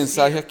traiga su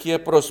mensaje aquí de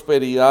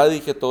prosperidad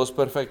y que todo es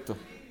perfecto.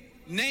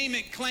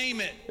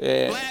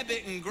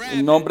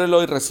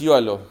 Nómbrelo y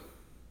recíbalo.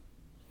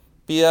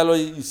 Pídalo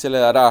y se le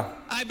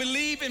dará.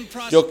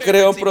 Yo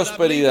creo en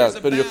prosperidad,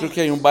 pero yo creo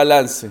que hay un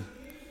balance.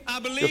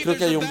 Yo creo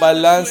que hay un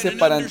balance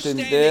para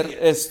entender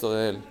esto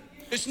de Él.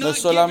 No es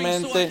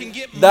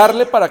solamente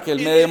darle para que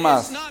Él me dé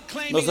más.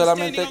 No es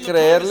solamente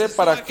creerle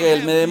para que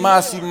Él me dé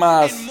más y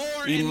más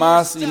y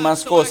más y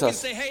más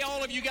cosas.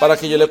 Para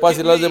que yo le pueda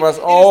decir a los demás,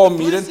 oh,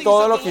 miren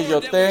todo lo que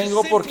yo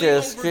tengo porque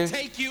es que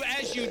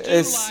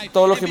es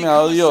todo lo que me ha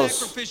dado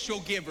Dios.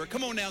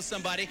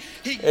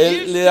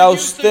 Él le da a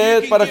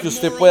usted para que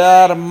usted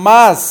pueda dar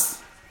más.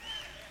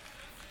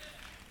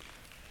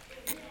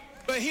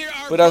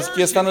 Pero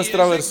aquí está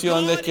nuestra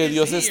versión de que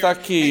Dios está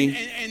aquí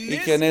y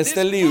que en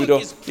este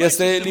libro, y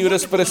este libro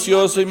es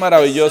precioso y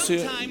maravilloso,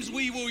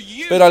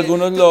 pero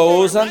algunos lo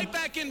usan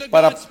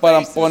para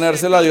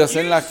ponérselo a Dios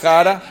en la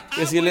cara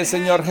y decirle,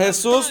 Señor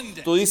Jesús,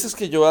 tú dices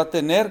que yo voy a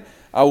tener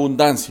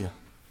abundancia.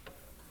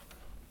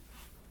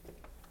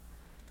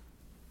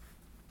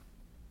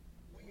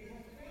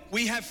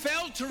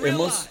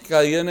 Hemos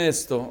caído en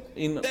esto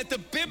y no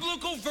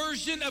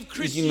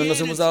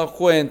nos hemos dado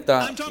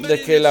cuenta de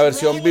que la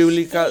versión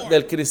bíblica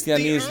del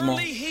cristianismo,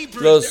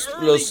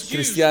 los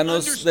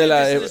cristianos de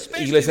la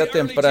iglesia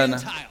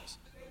temprana,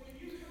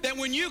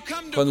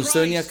 cuando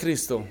usted venía a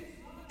Cristo,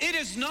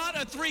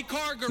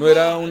 no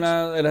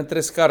eran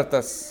 3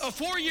 cartas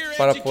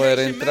para poder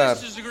entrar.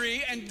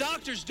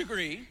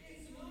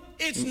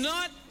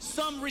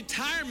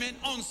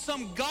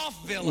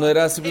 No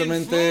era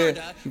simplemente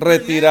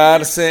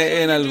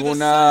retirarse en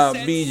alguna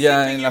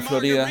villa en la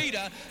Florida.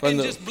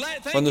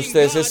 Cuando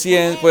usted se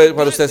siente,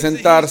 para usted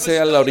sentarse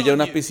a la orilla de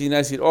una piscina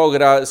y decir,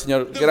 oh,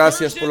 Señor,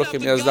 gracias por lo que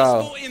me has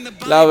dado.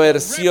 La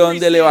versión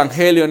del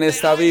Evangelio en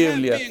esta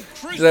Biblia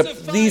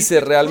dice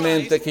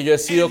realmente que yo he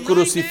sido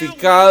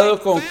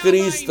crucificado con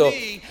Cristo,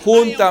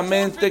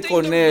 juntamente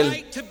con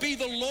Él,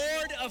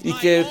 y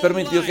que he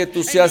permitido que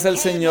tú seas el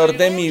Señor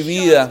de mi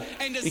vida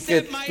y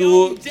que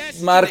tú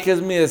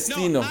marques mi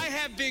destino.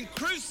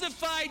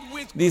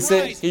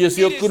 Dice que yo he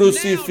sido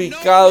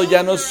crucificado,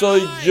 ya no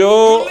soy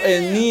yo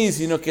en mí,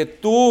 sino que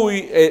tú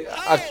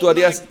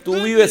actuarías,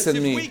 tú vives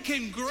en mí.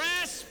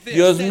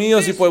 Dios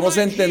mío, si podemos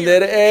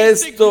entender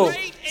esto,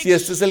 si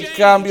este es el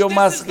cambio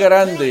más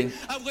grande,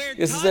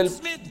 ese es el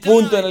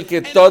punto en el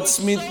que Todd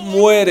Smith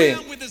muere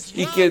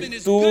y que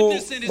tú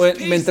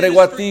me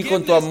entrego a ti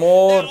con tu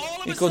amor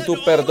y con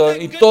tu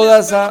perdón y toda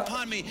esa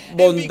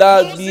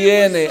bondad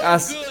viene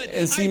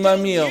encima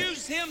mío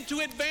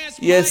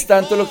y es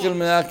tanto lo que Él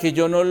me da que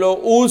yo no lo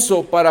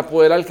uso para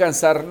poder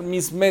alcanzar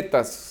mis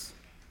metas.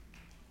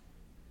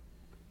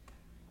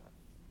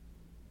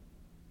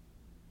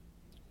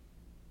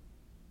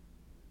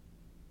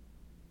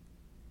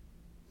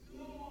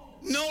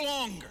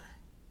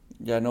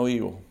 Ya no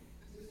vivo.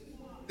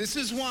 This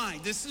is why.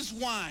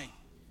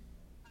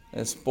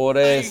 Es por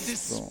I esto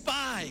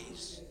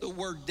despise the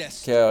word que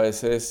destiny. a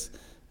veces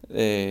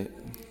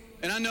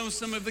And I know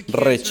some of the kids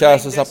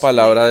rechazo esa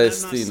palabra I'm not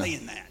destino.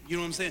 saying that. You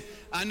know what I'm saying?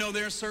 I know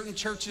there are certain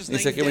churches Y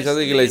sé named que hay muchas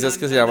Destiny, iglesias and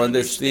que se I llaman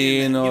understand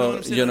that. You know what destino I'm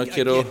y saying? yo no I get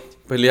quiero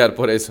it. pelear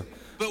por eso.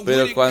 But when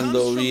Pero it cuando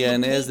comes from the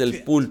viene desde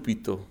el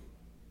pulpit, púlpito,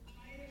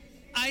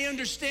 I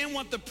understand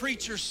what the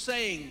preacher's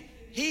saying.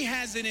 He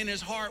has it in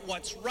his heart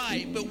what's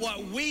right, but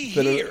what we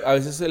pero hear. a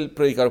veces el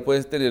predicador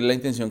puede tener la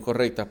intención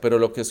correcta, pero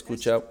lo que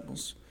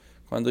escuchamos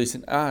cuando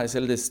dicen, es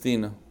el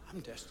destino.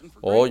 I'm destined for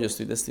Oh, yo greatness.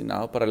 estoy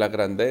destinado para la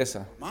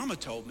grandeza. Mama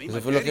told me, Eso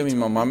my fue lo que daddy mi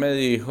told mamá me, me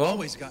dijo,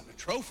 always gotten a mi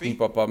trophy.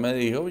 papá me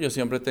dijo, yo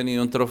siempre he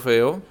tenido un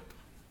trofeo.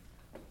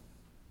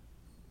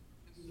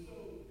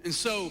 And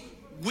so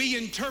we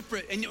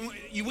interpret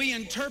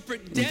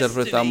destiny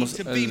Interpretamos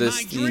to be el my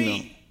destino,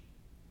 dream.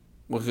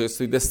 porque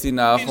estoy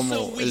destinado And como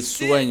so we el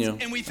sit sueño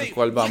and we al think,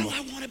 cual what do vamos.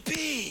 I want to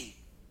be?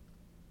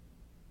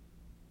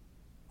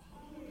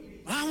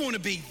 I want to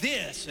be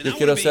this, and Yo I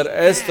quiero want to be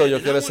ser esto, that, yo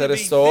and quiero I ser want to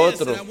be esto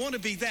this, otro, and I want to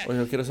be that. o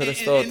yo quiero ser And-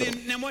 esto and otro.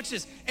 then- now watch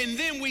this. And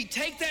then we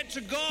take that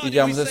to God Y and we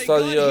llevamos say, esto a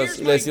God, Dios here's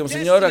y le my decimos,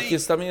 Señor, aquí destiny.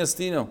 está mi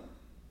destino.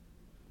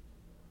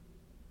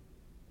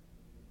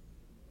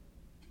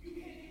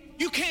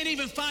 You can't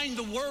even find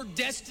the word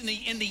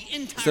destiny in the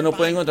entire Usted no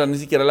puede Bible. encontrar ni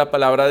siquiera la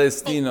palabra Oh,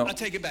 destino I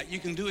take it back. You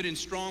can do it in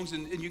Strong's,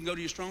 and you can go to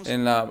your Strong's.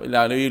 en la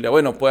Biblia.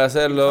 Bueno, puede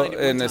hacerlo Find it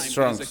one en time, it is a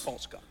Strong's,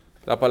 false God.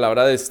 la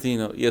palabra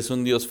destino, y es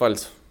un Dios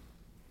falso.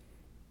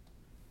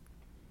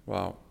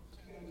 Wow.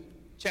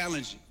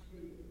 Challenge you.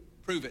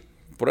 Prove it.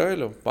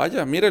 Pruébelo,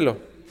 vaya, mírelo.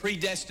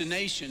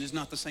 Predestination is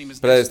not the same as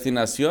destiny.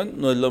 Predestinación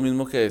no es lo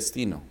mismo que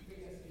destino.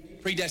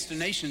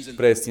 Predestination's in,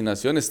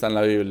 Predestinación está en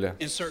la Biblia.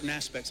 in certain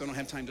aspects. I don't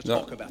have time to No,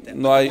 talk about that.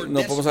 no, But the hay, word no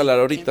podemos destiny, hablar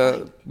you ahorita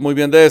can't find. muy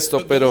bien de esto,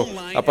 But go pero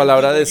online la and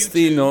palabra Google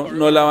destino YouTube,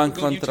 no la va a or go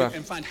to YouTube encontrar.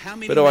 and find how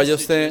many Pero vaya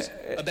usted,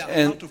 messages about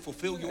how to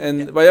fulfill your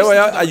destiny. vaya Listen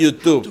to a God,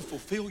 YouTube how to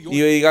fulfill your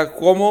y diga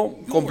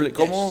cómo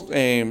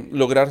your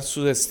lograr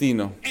su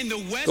destino, And the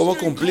cómo Western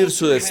cumplir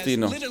su culture has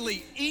destino.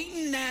 literally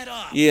eaten that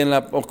up. Y en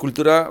la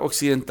cultura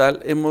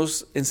occidental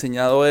hemos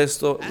enseñado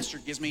esto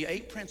Pastor gives me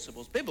 8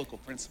 principles, biblical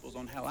principles,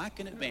 on how I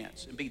can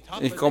advance and be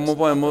top y of cómo this, top of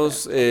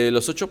podemos, that.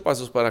 los 8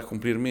 pasos para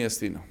cumplir mi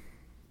destino.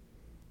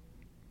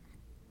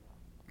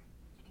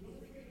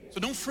 So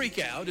don't freak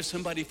out if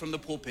somebody from the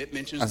pulpit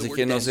mentions the Así word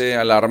que no destiny. se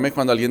alarme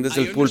cuando alguien desde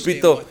I el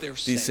understand púlpito what they're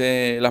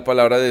dice la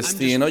palabra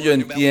destino. Yo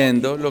worried about what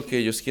entiendo people lo que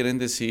ellos quieren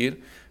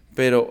decir,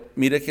 pero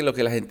mire que lo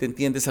que la gente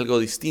entiende es algo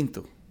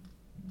distinto.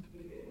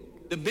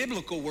 The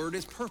biblical word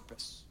is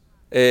purpose.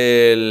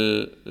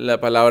 La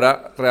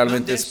palabra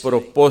realmente es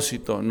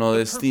propósito, no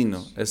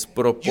destino, es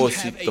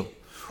propósito.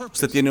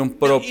 Usted tiene un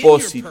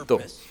propósito.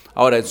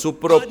 Ahora, en su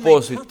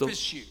propósito,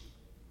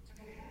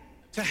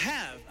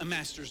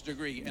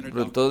 de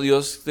pronto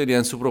Dios tenía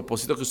en su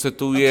propósito que usted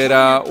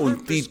tuviera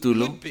un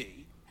título.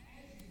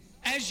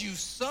 As you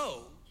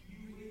sow,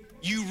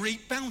 you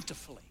reap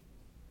bountifully.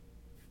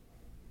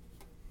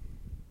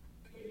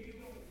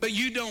 But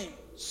you don't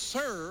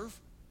serve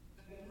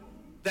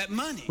that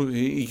money.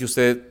 Y que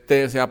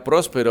usted sea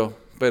próspero,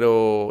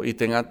 y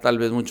tenga tal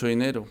vez mucho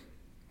dinero.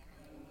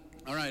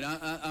 All right,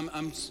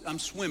 I'm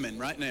swimming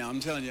right now. I'm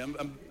telling you,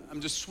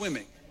 I'm just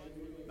swimming.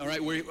 All right,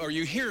 are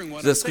you hearing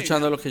what ¿Está I'm saying?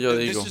 escuchando lo que yo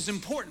digo? This is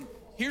important.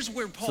 Here's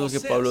where Eso Paul es lo que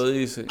says, Pablo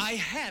dice. I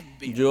have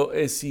been Yo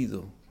he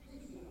sido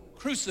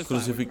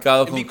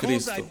crucificado con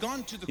Cristo.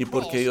 Y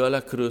porque he ido a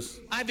la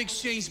cruz, I've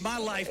exchanged my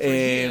life for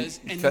he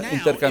his, and now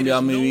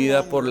intercambiado it is mi no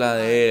vida por longer la I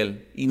de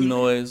Él. Y who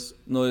no live.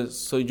 es,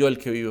 soy yo el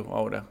que vivo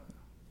ahora.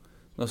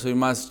 No soy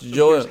más So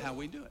yo, here's how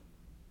we do it.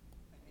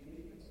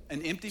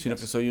 An empty sino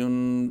que vessel. soy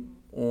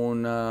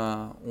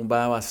una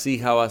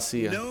vasija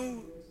vacía,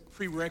 No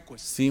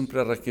prerequisites. sin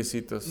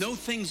prerequisitos, No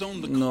things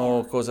on the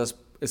no card cosas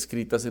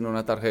escritas en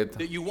una tarjeta.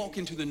 that you walk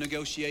into the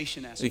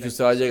negotiation aspect. Y que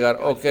usted va a llegar,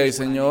 God, ok, here's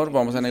what I Señor, need.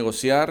 vamos a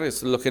negociar,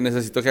 esto es lo que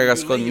necesito que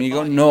hagas You lay your conmigo.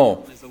 body No,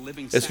 down as a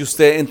living es que sacrifice.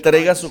 usted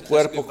entrega su That's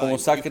cuerpo good como Bible.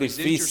 You present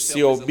sacrificio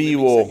yourself as a living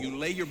vivo. sacrifice. You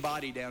lay your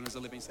body down as a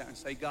living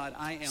sacrifice. Say, God,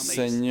 I am a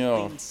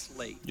Señor, clean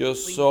slate. yo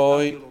Clean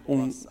soy tabula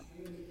un- rasa.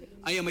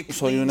 I am a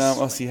Soy clean una slate.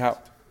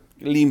 vasija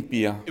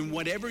limpia. And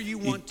whatever you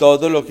Y want to todo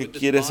do lo que with this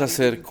quieres body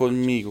hacer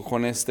conmigo,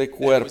 con este that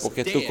cuerpo was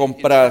que dead tú in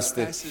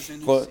compraste, trespasses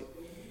and con- sin,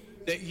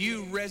 that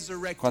you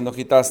resurrected, cuando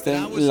quitaste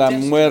that I was la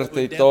destined muerte for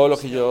y todo lo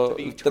devil's que hell yo, to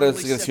be eternally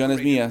transgresiones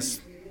separated mías.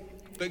 from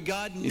you. But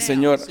God, Y now,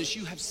 Señor, since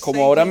you have como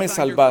saved ahora me me by your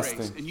salvaste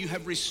grace, and you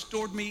have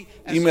restored me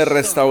as y me a son, as a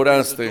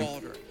restauraste,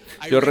 daughter,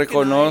 I yo recognize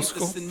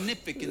reconozco the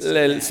significance of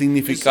el that. And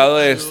significado so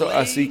de I esto, lay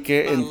así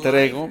que my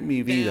entrego life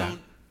mi vida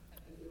down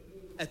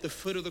at the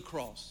foot of the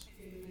cross.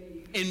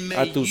 And may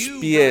a tus you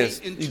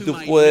pies write y into tú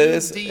my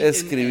puedes new DNA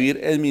escribir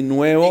en mi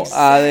nuevo exactly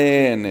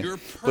ADN, your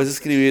puedes purpose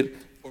escribir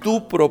for tu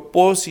my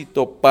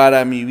propósito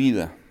para mi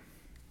vida.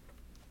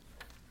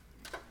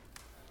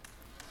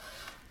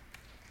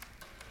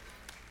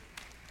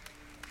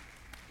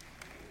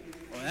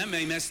 Well, that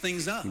may mess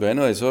things up.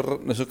 Bueno,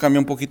 eso cambia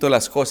un poquito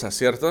las cosas,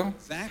 ¿cierto?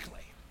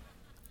 Exactly.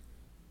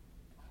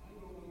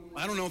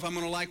 I don't know if I'm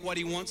going to like what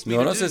he wants me Yo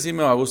to no do. sé si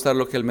me va a gustar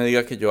lo que Él me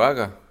diga que yo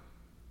haga.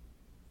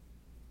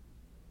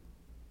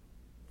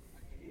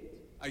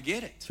 I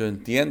get it. Yo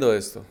entiendo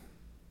esto.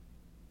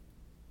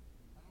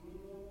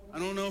 I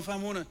don't know if I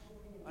want to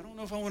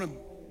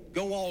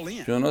go all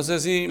in. Yo no sé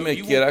si No, me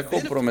you quiera want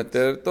benefits.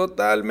 comprometer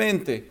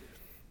totalmente,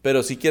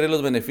 pero sí quiere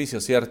los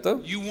beneficios,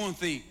 ¿cierto? You want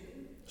the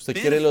Usted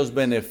quiere los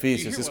benefits.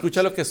 beneficios.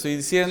 ¿Escucha lo que estoy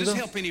diciendo? Does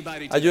this help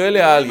anybody?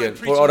 Ayúdele a alguien.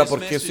 Ahora,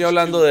 ¿por qué estoy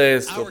hablando de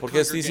esto? ¿Por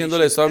qué estoy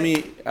diciéndole esto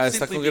a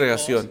esta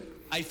congregación?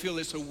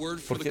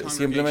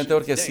 Simplemente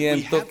porque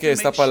siento que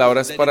esta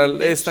palabra es para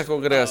esta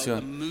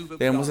congregación.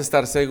 Debemos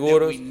estar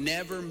seguros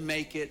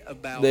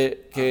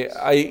de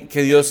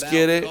que Dios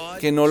quiere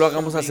que no lo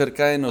hagamos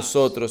acerca de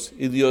nosotros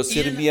y Dios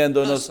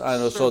sirviéndonos a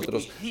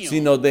nosotros,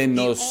 sino de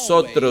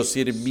nosotros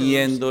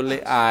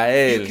sirviéndole a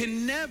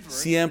Él.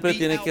 Siempre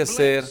tiene que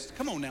ser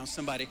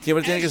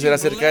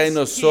acerca de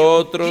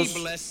nosotros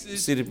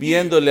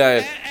sirviéndole a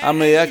Él. A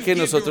medida que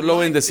nosotros lo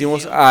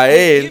bendecimos a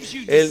Él,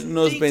 Él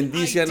nos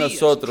bendice a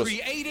nosotros.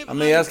 A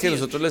medida que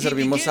nosotros le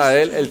servimos a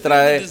Él, Él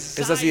trae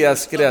esas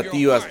ideas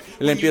creativas.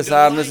 Él empieza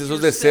a darnos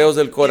esos deseos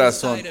del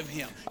corazón.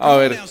 A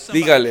ver,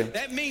 dígale.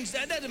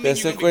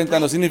 Dese cuenta,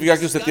 no significa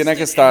que usted tiene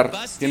que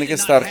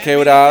estar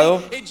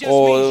quebrado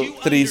o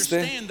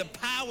triste.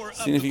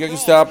 Significa que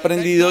usted ha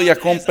aprendido y ha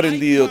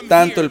comprendido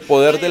tanto el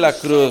poder de la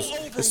cruz.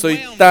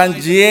 Estoy tan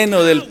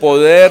lleno del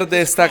poder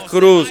de esta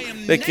cruz,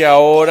 de que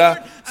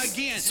ahora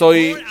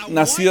soy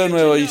nacido de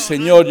nuevo. Y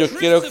Señor, yo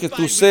quiero que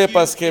tú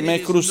sepas que me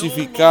he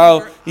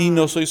crucificado y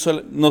no soy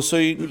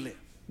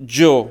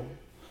yo.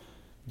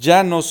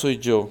 Ya no soy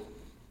yo,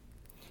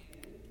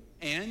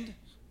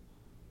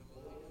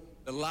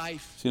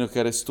 sino que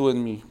eres tú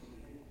en mí.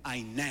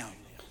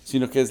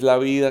 Sino que es la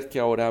vida que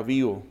ahora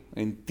vivo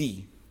en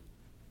ti.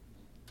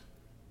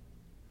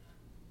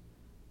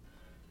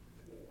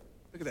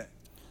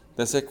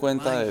 Dese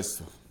cuenta de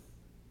esto.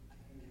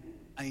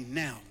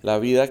 La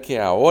vida que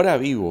ahora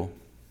vivo.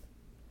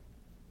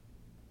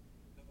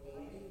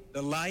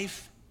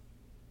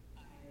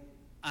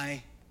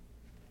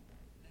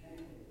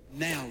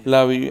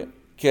 La vida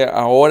que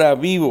ahora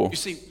vivo.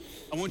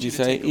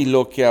 Dice ahí, y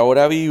lo que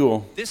ahora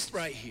vivo.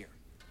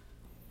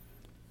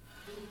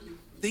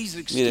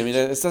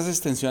 Mire, estas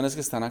extensiones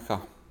que están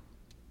acá.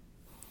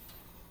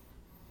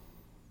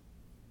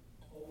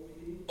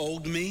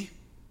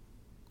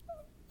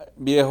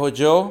 Viejo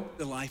yo,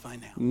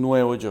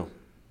 nuevo yo.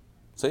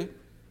 ¿Sí?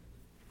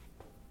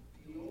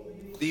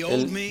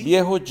 El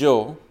viejo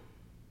yo,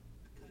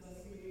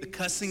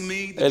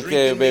 el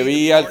que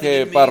bebía, el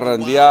que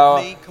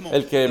parrandeaba,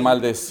 el que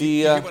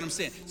maldecía.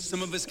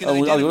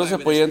 Algunos se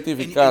pueden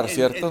identificar,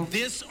 ¿cierto?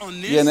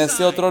 Y en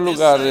este otro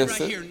lugar,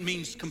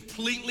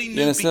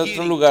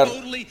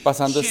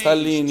 pasando esta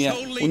línea,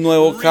 un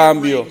nuevo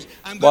cambio.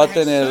 Voy a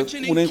tener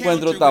un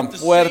encuentro tan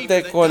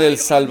fuerte con el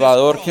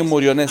Salvador que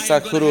murió en esta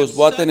cruz.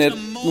 Voy a tener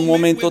un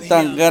momento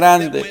tan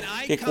grande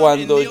que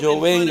cuando yo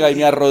venga y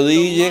me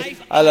arrodille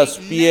a los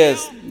pies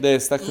de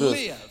esta cruz,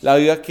 la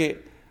vida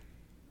que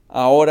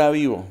ahora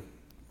vivo.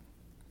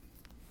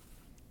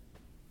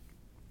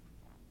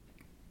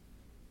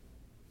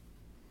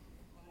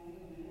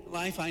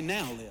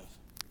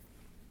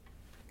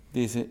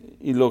 Dice,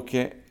 y lo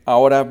que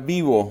ahora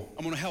vivo,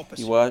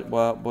 y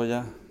voy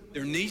a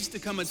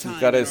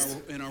explicar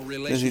esto.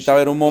 Necesita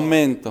haber un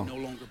momento.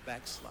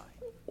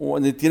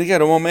 Tiene que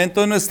haber un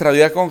momento en nuestra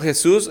vida con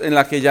Jesús en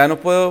la que ya no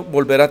puedo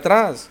volver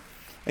atrás,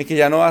 en que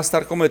ya no va a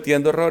estar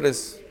cometiendo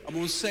errores.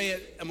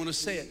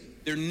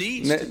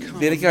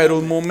 Tiene que haber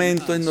un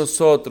momento en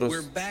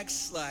nosotros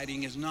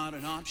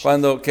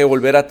cuando que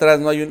volver atrás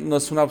no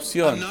es una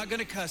opción.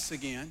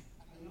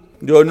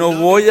 Yo no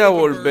voy a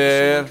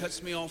volver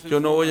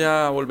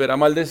a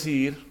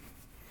maldecir,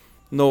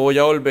 no voy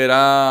a volver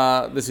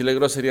a decirle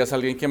groserías a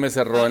alguien que me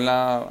cerró en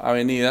la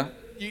avenida,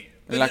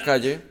 en la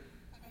calle.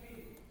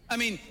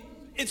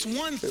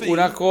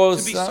 Una cosa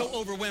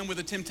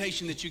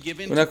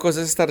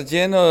es estar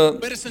lleno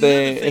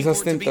de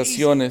esas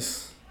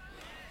tentaciones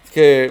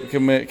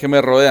que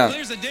me rodean,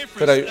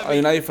 pero hay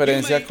una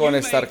diferencia con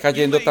estar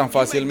cayendo tan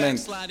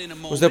fácilmente.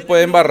 Usted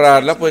puede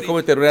embarrarla, puede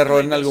cometer un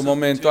error en algún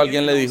momento,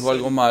 alguien le dijo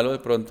algo malo de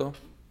pronto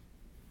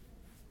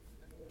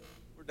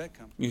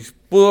y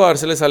pudo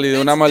habérsele salido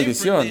una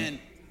maldición.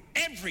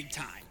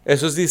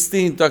 Eso es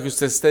distinto a que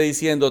usted esté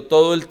diciendo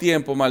todo el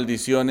tiempo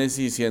maldiciones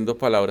y diciendo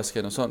palabras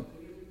que no son.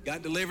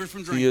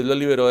 Y Dios lo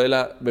liberó de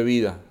la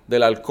bebida,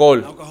 del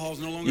alcohol,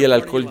 y el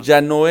alcohol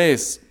ya no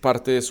es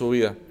parte de su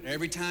vida.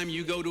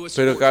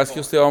 Pero cada vez que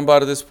usted va a un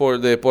bar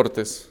de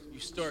deportes,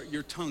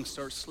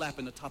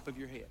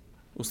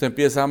 usted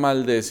empieza a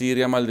maldecir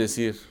y a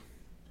maldecir,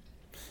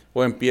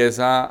 o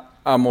empieza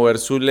a mover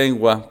su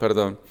lengua,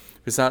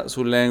 empieza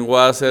su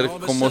lengua a hacer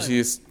como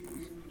si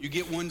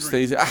usted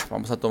dice,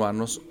 vamos a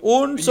tomarnos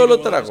un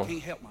solo trago,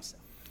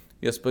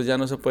 y después ya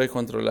no se puede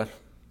controlar.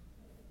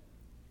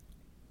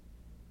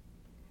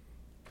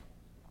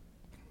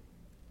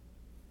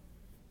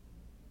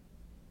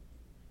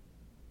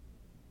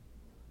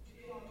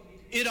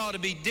 It ought to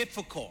be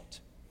difficult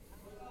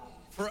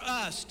for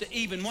us to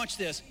even, watch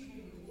this,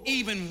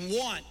 even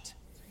want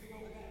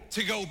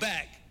to go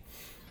back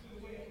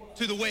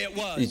to the way it Y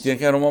was tiene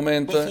que haber un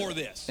momento before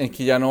this. en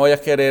que ya no voy a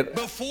querer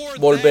Before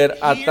volver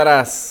that, here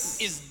atrás.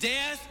 is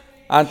death,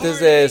 Antes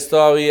de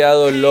esto había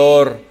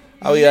dolor,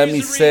 había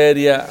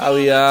miseria,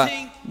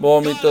 había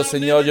vómito.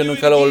 Señor, yo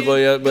nunca lo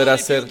voy a volver a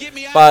hacer.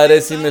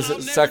 Padre, si me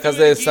sacas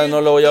de esta,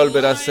 no lo voy a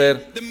volver a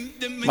hacer.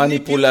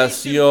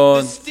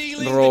 Manipulación,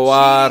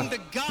 robar,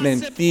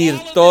 mentir,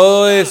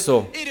 todo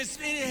eso.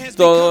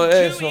 Todo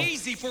eso.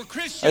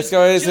 Es que a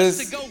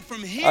veces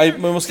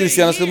vemos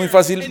cristianos que es muy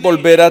fácil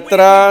volver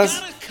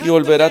atrás y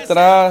volver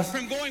atrás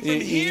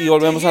y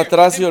volvemos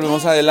atrás y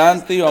volvemos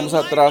adelante y vamos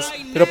atrás.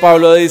 Pero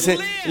Pablo dice,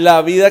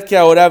 la vida que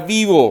ahora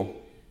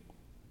vivo,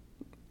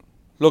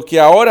 lo que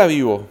ahora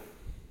vivo.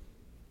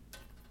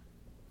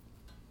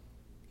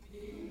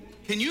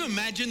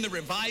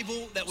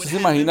 ¿Usted se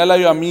imagina el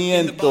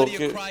avivamiento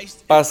que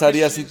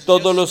pasaría si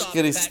todos los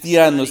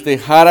cristianos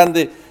dejaran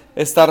de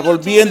estar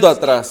volviendo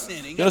atrás?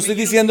 Yo no estoy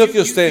diciendo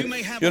que usted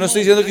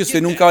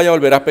nunca vaya a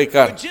volver a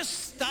pecar,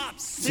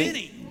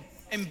 ¿sí?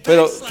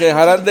 Pero que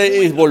dejaran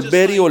de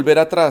volver y volver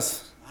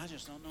atrás.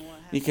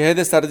 Y que dejen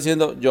de estar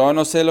diciendo, yo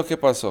no sé lo que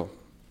pasó.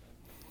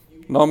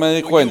 No me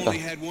di cuenta.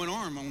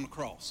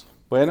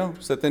 Bueno,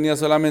 usted tenía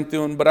solamente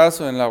un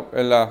brazo en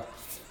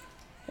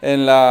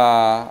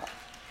la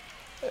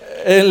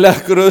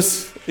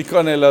cruz y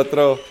con el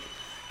otro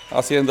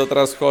haciendo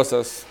otras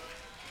cosas.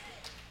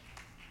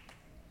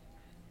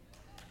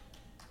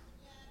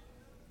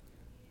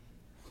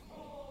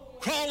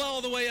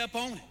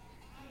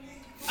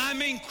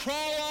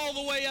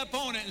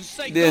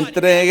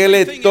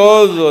 Entréguele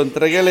todo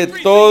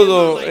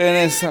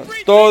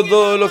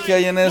todo lo que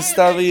hay en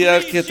esta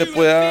vida que te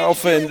pueda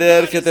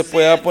ofender, que te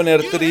pueda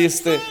poner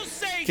triste,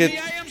 que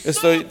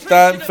estoy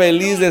tan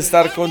feliz de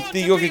estar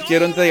contigo que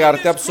quiero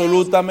entregarte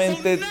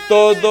absolutamente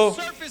todo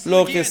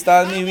lo que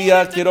está en mi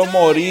vida. Quiero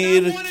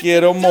morir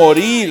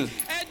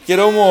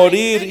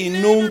y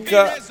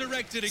nunca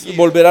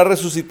volver a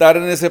resucitar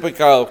en ese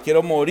pecado.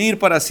 Quiero morir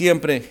para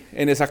siempre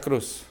en esa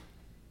cruz.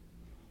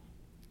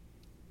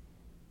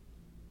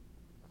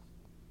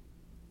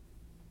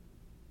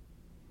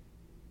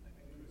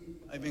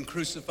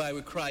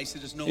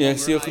 Y he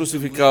sido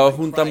crucificado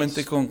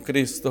juntamente con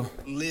Cristo.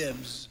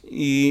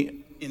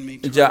 Y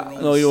ya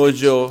no vivo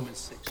yo.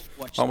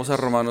 Vamos a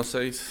Romanos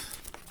 6.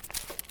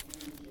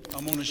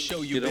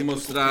 Quiero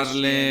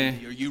mostrarle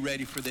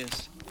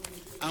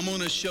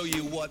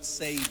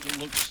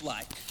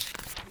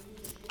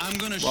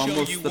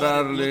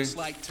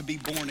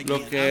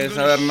lo que es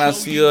haber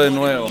nacido de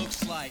nuevo.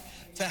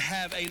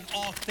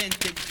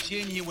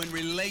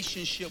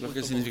 Lo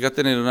que significa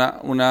tener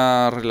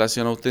una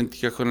relación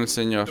auténtica con el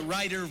Señor.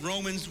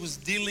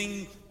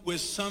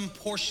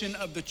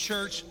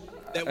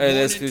 El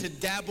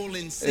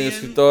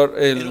escritor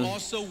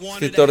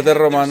de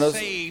Romanos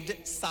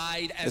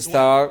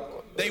estaba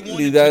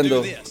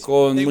lidiando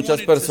con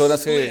muchas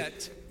personas que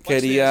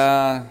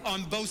querían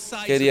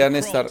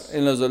estar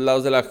en los dos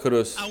lados de la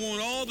cruz.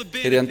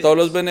 Querían todos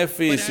los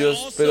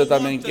beneficios, pero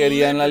también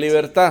querían la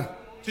libertad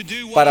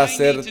para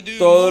hacer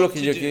todo lo que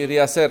yo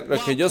quería hacer,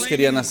 lo que ellos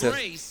querían hacer.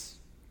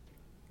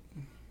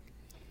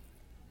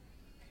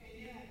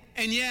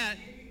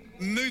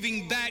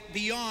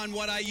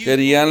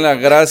 Querían la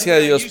gracia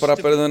de Dios para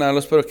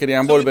perdonarlos, pero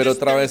querían volver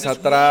otra vez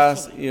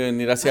atrás y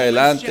venir hacia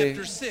adelante.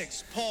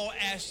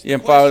 Y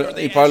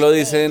Pablo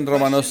dice en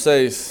Romanos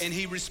 6,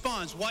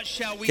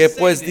 ¿qué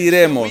pues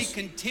diremos?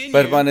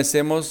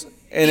 ¿Permanecemos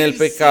en el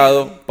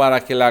pecado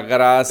para que la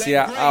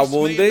gracia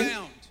abunde?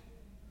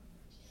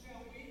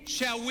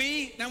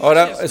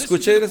 Ahora,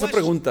 escuche esa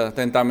pregunta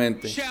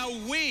atentamente.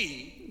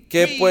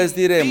 ¿Qué pues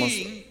diremos?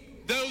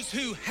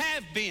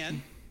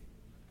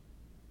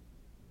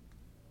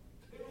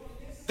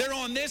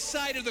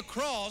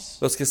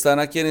 Los que están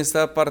aquí en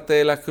esta parte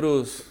de la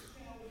cruz,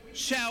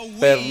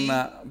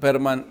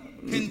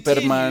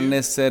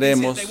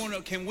 permaneceremos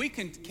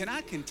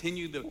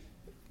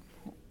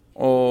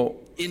o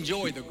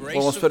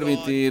podemos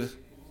permitir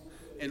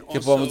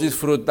que podamos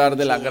disfrutar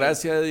de la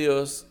gracia de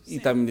Dios y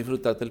también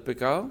disfrutar del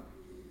pecado.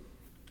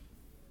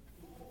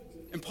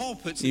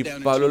 Y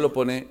Pablo lo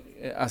pone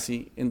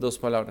así en dos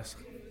palabras.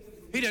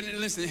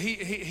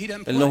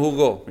 Él no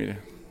jugó, mire.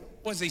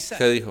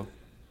 ¿Qué dijo?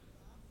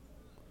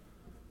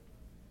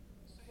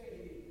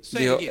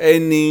 Dijo,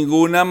 en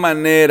ninguna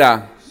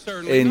manera.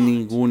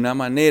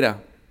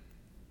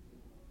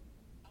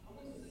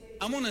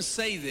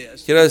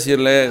 Quiero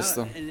decirle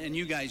esto,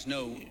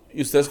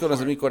 y ustedes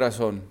conocen mi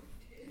corazón.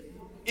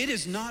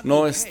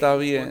 No está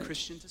bien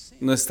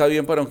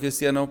para un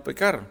cristiano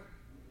pecar.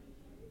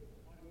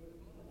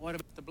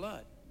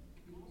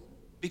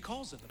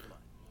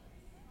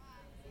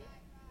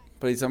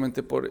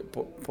 Precisamente por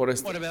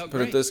esto.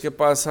 Pero entonces, ¿qué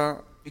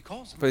pasa?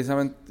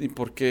 Precisamente, ¿y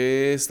por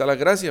qué está la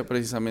gracia?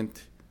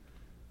 Precisamente.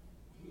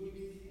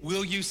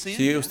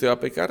 Sí, usted va a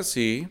pecar,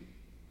 sí.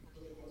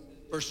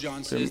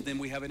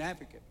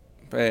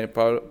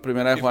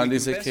 Primera de Juan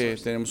dice que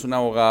tenemos un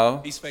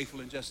abogado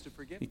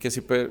y que si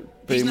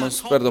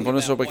pedimos perdón por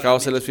nuestros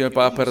pecados, Él es fiel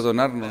para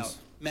perdonarnos.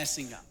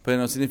 messing up. pero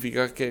no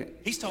significa que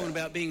He's talking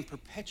about being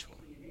perpetually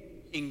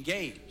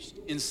engaged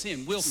in sin,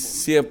 willful,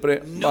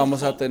 siempre no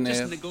vamos a fault, just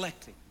tener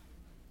neglecting.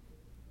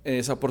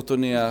 esa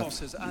oportunidad Paul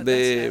says,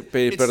 de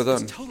pedir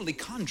perdón. It's totally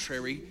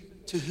contrary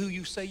to who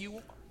you say you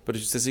are. Pero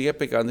si usted sigue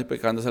pecando y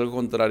pecando es algo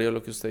contrario a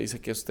lo que usted dice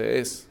que usted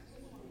es.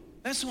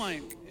 That's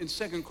why in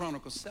 2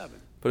 Chronicles 7,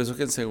 Por eso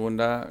que en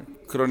Segunda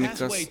Crónicas,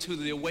 pathway to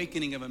the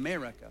awakening of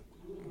America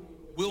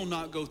will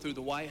not go through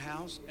the White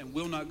House and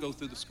will not go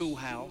through the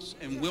schoolhouse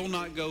and will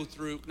not go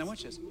through, now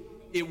watch this,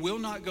 it will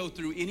not go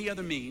through any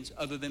other means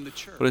other than the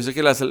church. por eso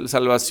que la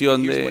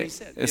salvación de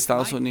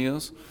Estados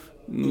Unidos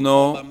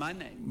no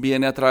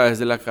viene a través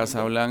de la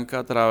Casa Blanca,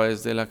 a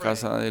través de la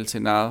Casa del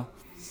Senado,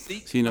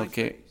 sino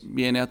que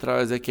viene a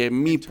través de que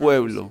mi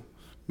pueblo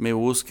me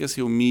busque,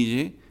 se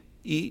humille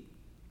y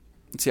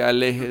se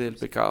aleje del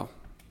pecado,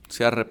 se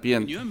Can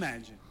arrepiente. you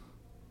imagine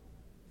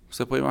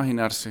Usted puede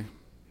imaginarse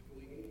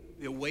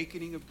the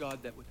awakening of God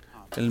that would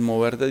come? el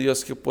mover de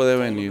Dios que puede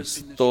venir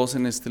si todos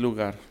en este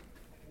lugar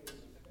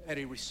Had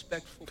a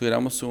respectful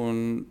tuviéramos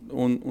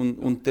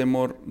un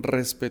temor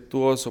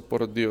respetuoso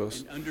por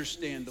Dios and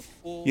understand the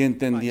full y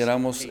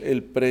entendiéramos price he paid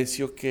el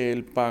precio que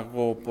Él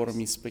pagó por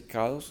mis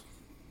pecados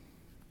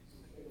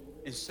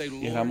and say, y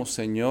Lord, dijéramos,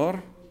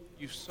 Señor,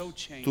 you've so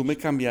changed tú me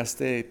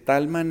cambiaste de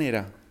tal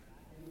manera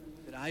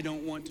that I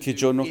don't want to que do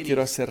yo no any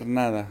quiero of hacer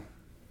nada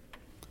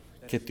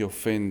que te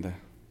ofenda.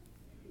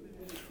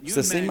 it."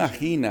 ¿Usted se You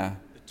imagine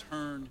imagina the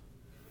turn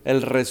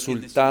el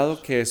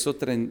resultado que eso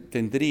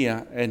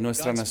tendría en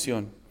nuestra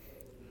nación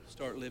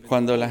start living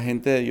cuando la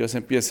gente de Dios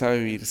empieza a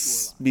vivir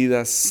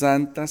vidas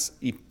santas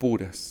y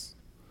puras?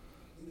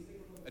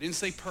 I didn't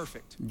say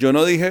perfect Yo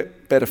no dije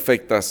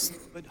perfectas,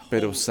 but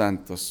pero holy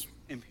santos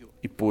and pure.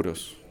 y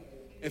puros.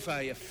 If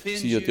I offend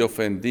Si yo te you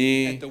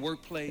ofendí at the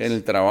workplace en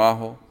el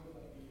trabajo,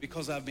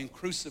 because I've been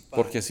crucified,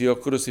 porque he sido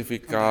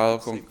crucificado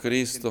con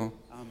Cristo,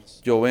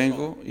 yo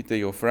vengo y te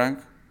digo, Frank,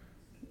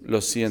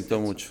 lo siento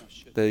mucho.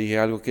 Te dije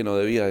algo que no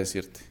debía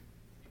decirte.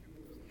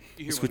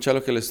 You hear what Escucha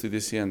lo que le estoy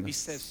diciendo. he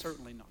says?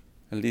 Certainly not.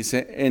 Él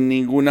dice, en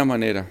ninguna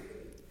manera.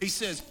 He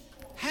says,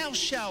 how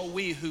shall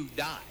we who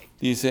died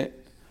Dice,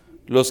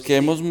 los que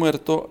hemos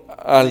muerto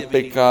al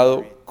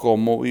pecado,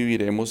 ¿cómo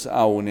viviremos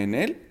aún en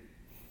él?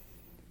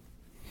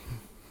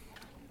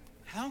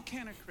 how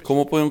can a Christian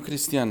 ¿Cómo puede un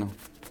cristiano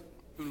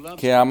who loves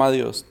que ama a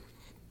Dios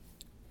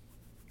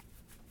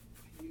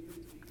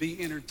be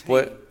entertained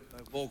puede,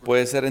 by vulgar?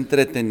 puede ser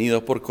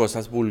entretenido por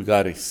cosas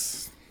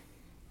vulgares?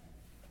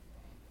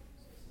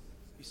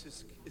 He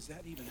says, is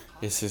that even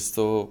possible? ¿Es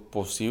esto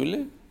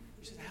posible?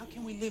 He says, how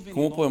can we live any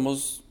 ¿Cómo longer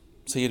podemos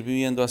seguir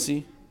viviendo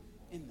así,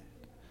 in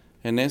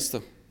that? en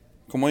esto?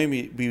 ¿Cómo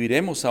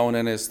viviremos aún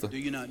en esto? Do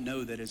you not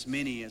know that as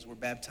many as were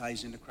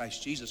baptized into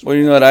Christ Jesus ¿O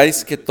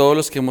ignoráis que todos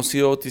los que hemos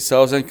sido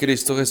bautizados en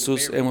Cristo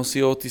Jesús hemos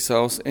sido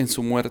bautizados en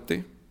su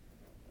muerte?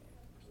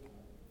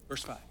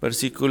 Verse 5.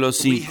 Versículo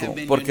 5.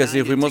 Porque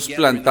así fuimos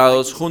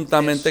plantados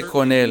juntamente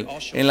con Él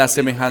en la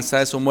semejanza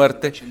de su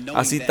muerte,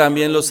 así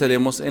también lo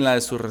seremos en la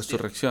de su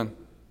resurrección.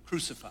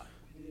 Crucified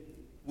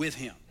with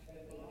him,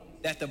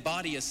 that the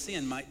body of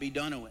sin might be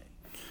done away.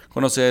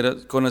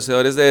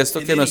 Conocedores de esto,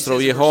 que nuestro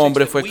viejo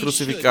hombre fue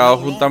crucificado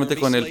juntamente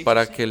con Él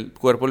para que el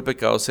cuerpo del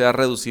pecado sea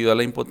reducido a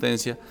la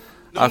impotencia,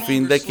 a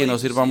fin de que no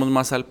sirvamos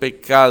más al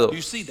pecado. Do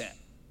you see that?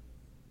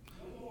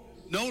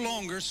 No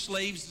longer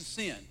slaves to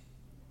sin.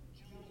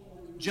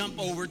 Jump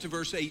over to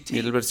verse Mira 18.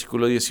 el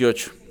versículo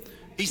 18.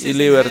 He Y says,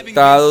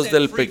 libertados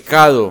del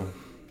pecado,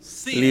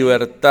 sin,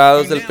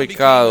 libertados you del now become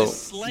pecado, the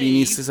slave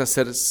vinisteis a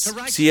ser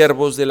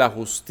siervos de la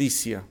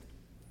justicia.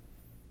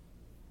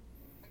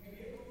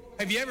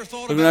 Have you ever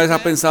thought ¿Alguna vez about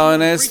ha that? pensado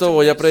en I'm esto? preaching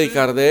Voy a about soon.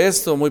 predicar de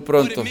esto muy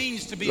pronto.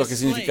 Lo que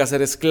significa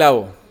ser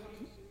esclavo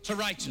To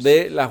righteousness.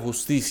 de la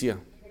justicia.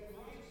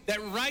 That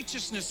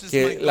righteousness is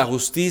Que my la goal.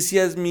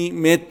 justicia es mi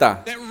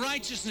meta. That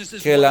righteousness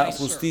is Que what la I serve.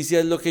 justicia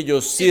es lo que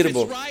yo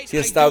sirvo. right, Si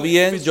I está do it. If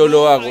bien, it's yo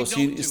lo wrong, I hago.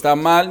 Si don't do está it.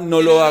 mal, no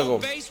And lo I hago.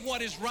 don't base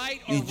what is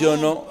right or Y yo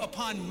wrong no,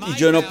 upon my y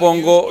yo no values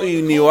pongo or y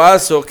the ni culture.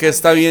 baso qué I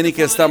está base bien y it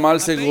qué está upon mal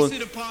it. I base según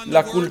it upon the la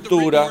word, the written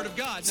cultura, word of God.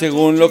 Now,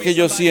 según talk lo to que me,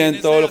 yo somebody in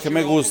siento, this lo house, que me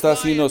you're all gusta,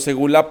 quiet. sino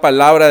según la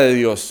palabra de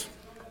Dios.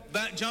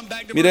 Jump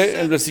back to Mire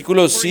verse el 7.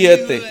 versículo For he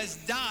 7. who has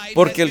died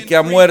Porque has el been que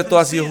ha freed muerto from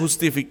ha sido sin.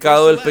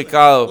 justificado del Verse 11.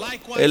 pecado.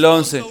 Likewise El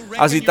 11. also reckon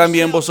Así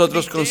también yourselves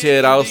vosotros to be dead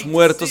consideraos indeed to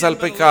muertos sin, al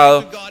but alive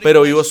pecado, to God in pero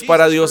Christ vivos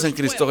para Jesus. Dios en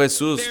Verse Cristo 12.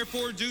 Jesús.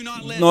 Therefore do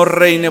not let No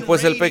reine sin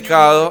pues el reign in your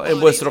pecado mortal en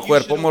vuestro body,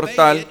 cuerpo you should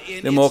mortal, obey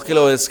it de in modo its que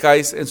lo lust.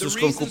 obedezcáis en The sus reason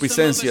some of us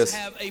concupiscencias.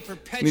 have a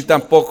perpetual, Ni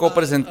tampoco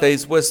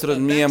presentéis vuestros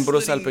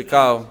miembros al backsliding,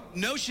 pecado.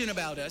 notion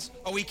about us,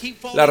 or we keep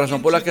falling La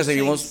razón por la into que the same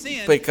seguimos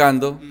sin.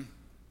 pecando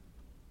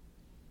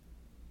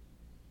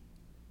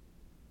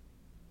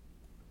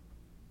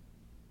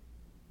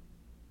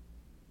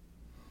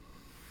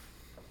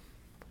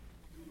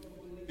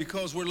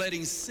Because we're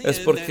letting sin, es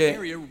that porque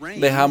area reign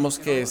dejamos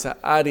in que our esa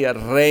área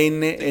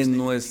reine en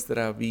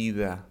nuestra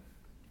vida.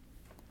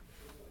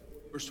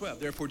 Verse 12.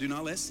 Therefore do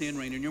not let sin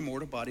reign in your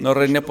mortal body. No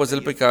reine You pues should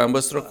el obey it pecado en in its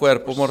vuestro lust.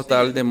 cuerpo For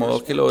mortal, sin, de modo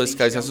verse que lo 14,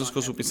 obedezcáis a shall sus not have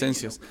dominion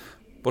concupiscencias. over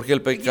you. Porque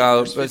el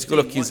pecado,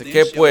 versículo 15,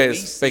 ¿qué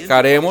pues?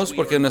 ¿Pecaremos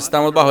porque no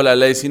estamos bajo la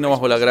ley sino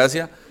bajo la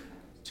gracia?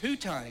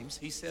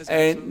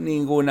 En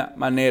ninguna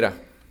manera.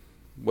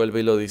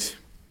 Vuelve y lo dice.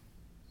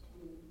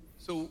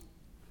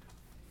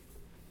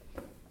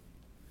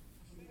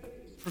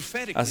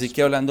 Así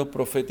que hablando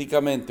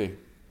proféticamente,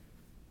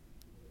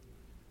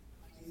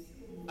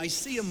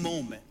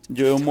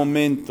 yo veo un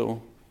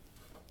momento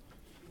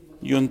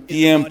y un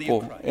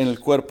tiempo en el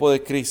cuerpo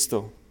de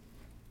Cristo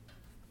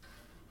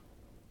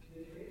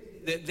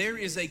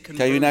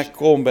que hay una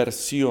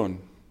conversión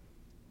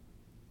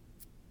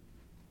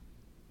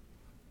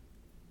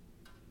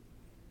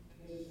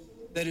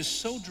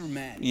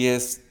y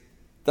es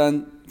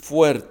tan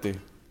fuerte,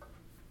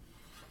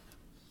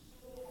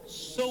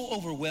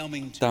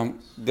 tan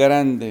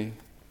grande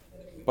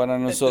para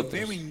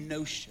nosotros,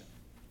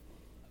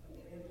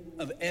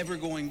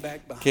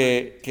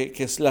 que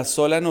es la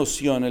sola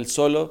noción, el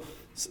solo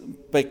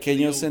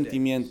pequeño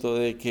sentimiento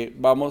de que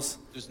vamos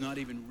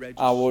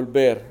a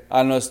volver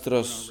a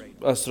nuestros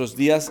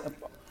días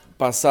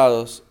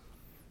pasados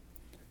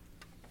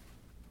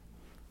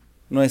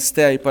no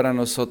esté ahí para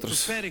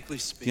nosotros.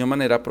 De una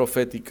manera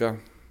profética,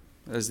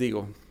 les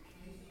digo,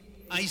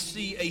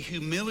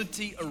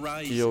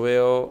 que yo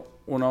veo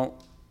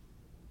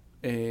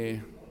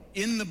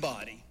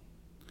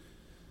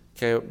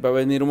que va a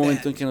venir un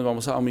momento en que nos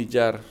vamos a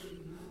humillar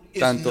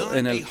tanto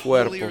en el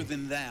cuerpo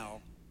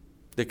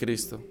de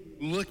Cristo.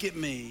 Look at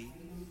me.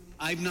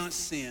 I've not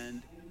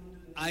sinned.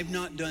 I've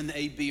not done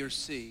A, B, or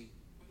C.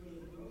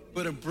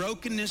 But a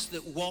brokenness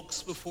that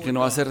walks before Que no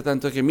va a ser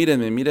tanto que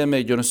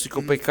mírenme, yo no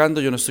estoy pecando,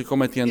 yo no estoy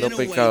cometiendo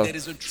pecado,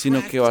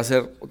 sino que va a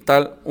ser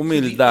tal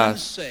humildad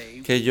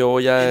que yo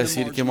voy a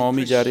decir que me voy a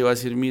humillar y voy a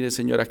decir, mire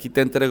Señor, aquí te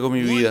entrego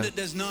mi vida.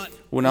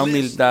 Una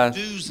humildad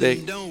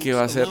de que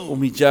va a ser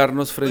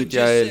humillarnos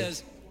frente a Él,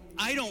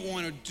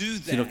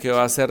 sino que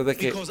va a ser de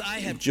que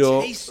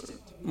yo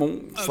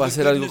va a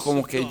ser algo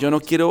como que yo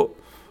no quiero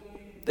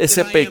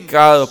ese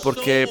pecado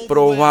porque he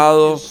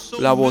probado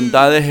la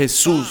bondad de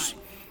Jesús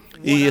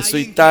y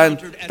estoy tan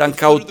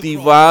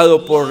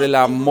cautivado por el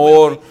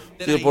amor,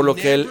 por lo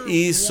que Él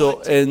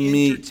hizo en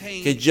mí,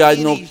 que ya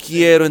no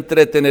quiero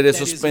entretener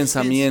esos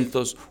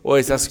pensamientos o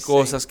esas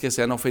cosas que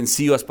sean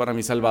ofensivas para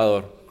mi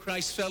Salvador.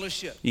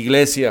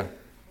 Iglesia,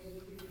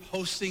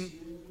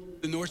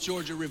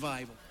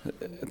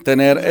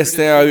 tener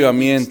este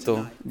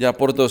avivamiento ya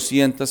por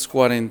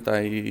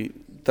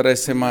 243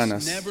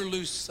 semanas,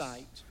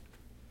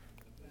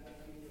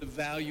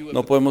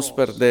 no podemos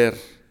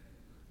perder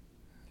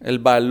el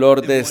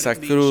valor de esa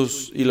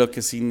cruz y lo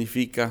que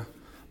significa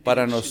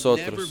para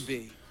nosotros.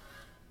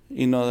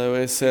 Y no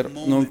debe ser,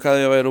 nunca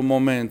debe haber un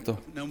momento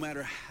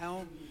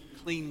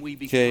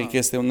que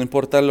no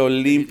importa lo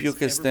limpio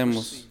que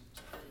estemos,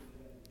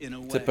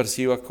 se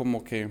perciba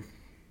como que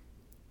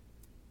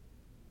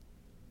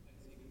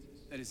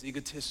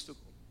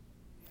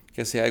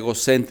sea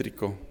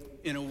egocéntrico,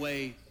 en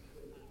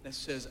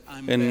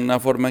una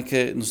forma en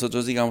que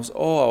nosotros digamos,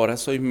 oh, ahora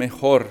soy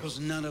mejor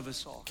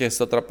que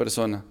esta otra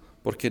persona,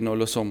 porque no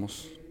lo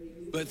somos.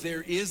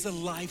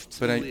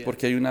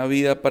 Porque hay una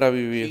vida para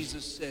vivir.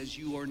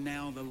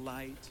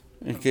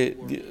 En que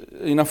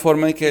hay una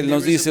forma en que Él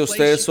nos dice,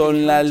 ustedes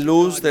son la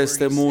luz de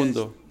este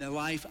mundo.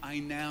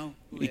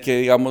 Y que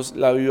digamos,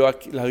 la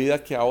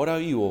vida que ahora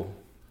vivo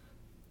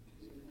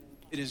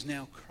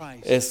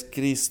es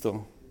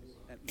Cristo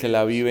que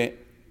la vive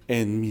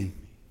en mí.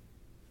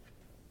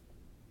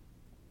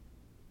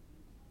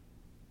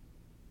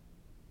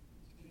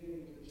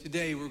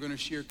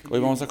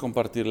 Hoy vamos a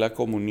compartir la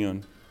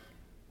comunión.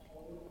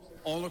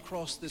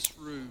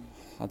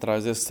 A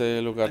través de este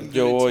lugar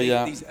yo voy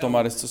a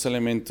tomar estos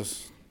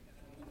elementos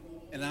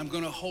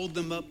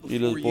y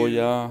los voy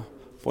a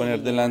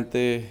poner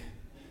delante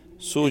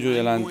suyo y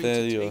delante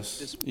de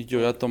Dios. Y yo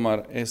voy a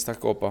tomar esta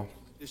copa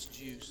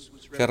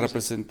que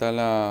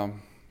representa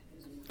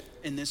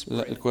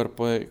el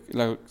cuerpo de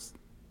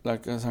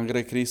la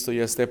sangre de Cristo, y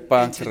este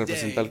pan que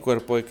representa el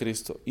cuerpo de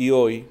Cristo. Y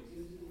hoy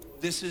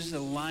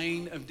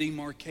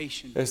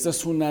esta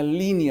es una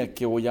línea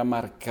que voy a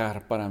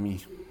marcar para mí.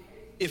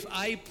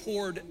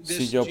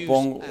 Si yo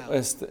pongo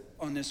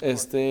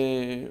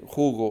este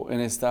jugo en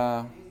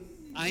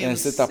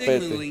este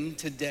tapete,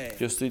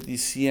 yo estoy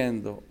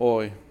diciendo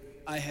hoy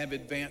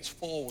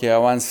que he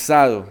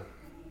avanzado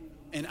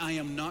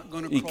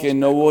y que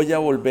no voy a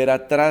volver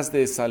atrás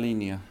de esa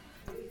línea.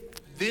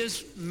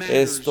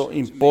 Esto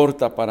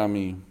importa para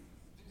mí.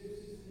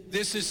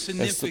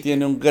 Esto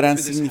tiene un gran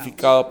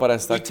significado para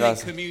esta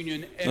casa.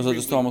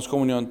 Nosotros tomamos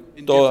comunión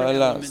todas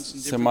las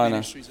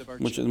semanas,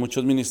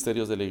 muchos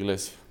ministerios de la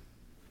iglesia.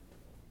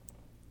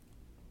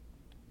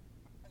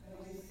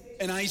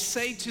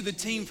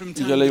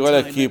 Y yo le digo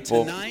al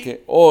equipo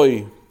que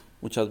hoy,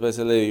 muchas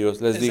veces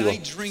les digo,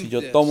 si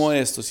yo tomo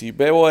esto, si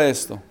bebo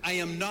esto,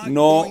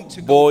 no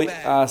voy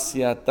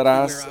hacia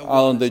atrás a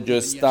donde yo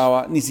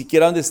estaba, ni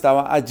siquiera donde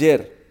estaba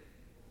ayer.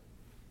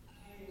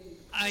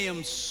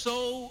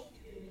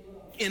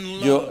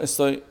 Yo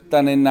estoy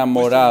tan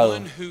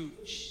enamorado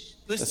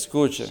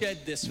escuche,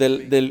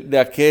 de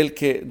aquel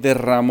que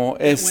derramó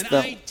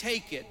esta,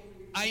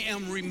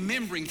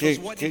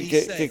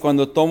 que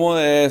cuando tomo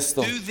de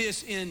esto,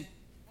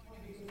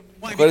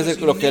 acuérdese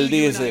lo que él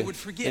dice,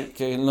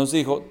 que él nos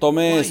dijo,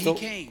 tome esto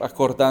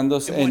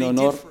acordándose en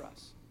honor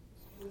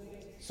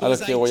a lo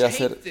que voy a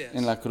hacer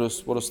en la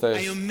cruz por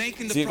ustedes.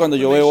 Así que cuando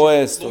yo veo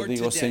esto,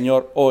 digo,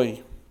 Señor,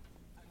 hoy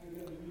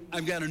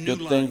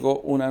yo tengo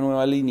una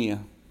nueva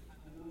línea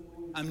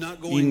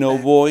y no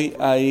voy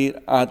a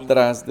ir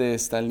atrás de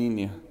esta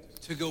línea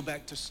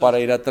para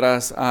ir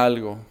atrás a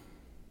algo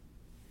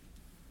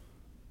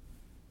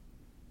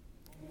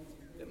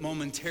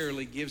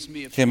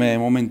que me dé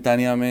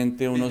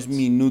momentáneamente unos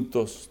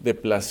minutos de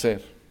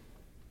placer.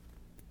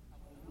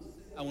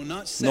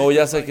 No voy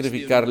a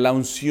sacrificar la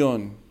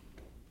unción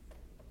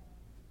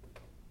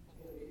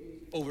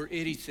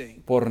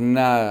por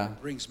nada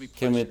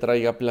que me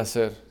traiga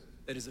placer,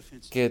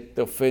 que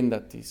te ofenda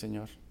a ti,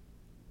 Señor.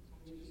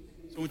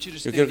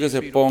 Yo quiero que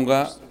se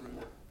ponga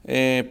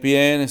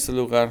pie en este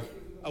lugar.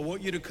 Yo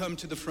quiero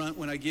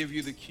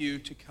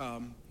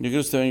que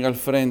usted venga al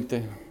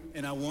frente.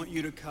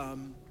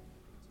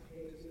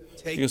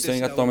 Y que usted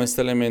venga, tome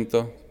este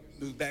elemento.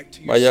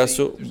 Vaya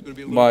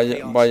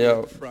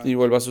y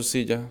vuelva a su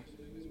silla.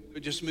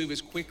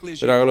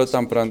 Pero hágalo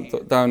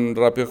tan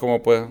rápido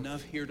como pueda.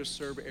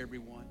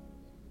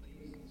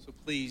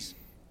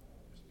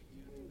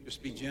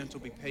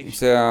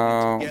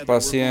 Sea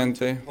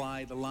paciente.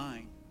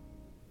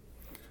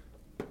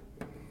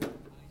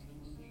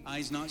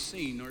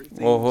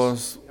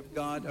 Ojos.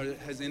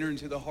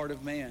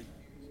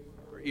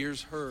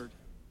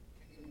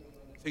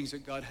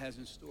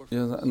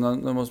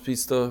 No hemos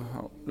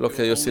visto lo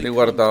que Dios tiene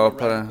guardado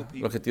para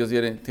lo que Dios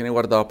tiene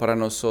guardado para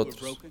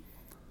nosotros.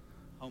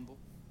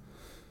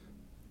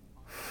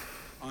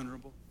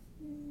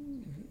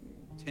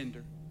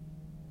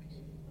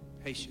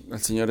 El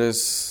Señor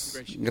es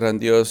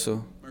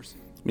grandioso,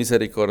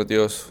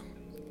 misericordioso.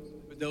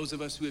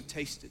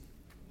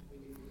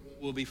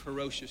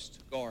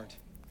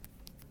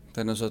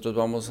 Entonces nosotros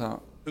vamos a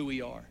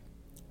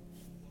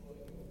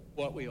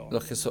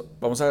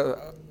vamos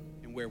a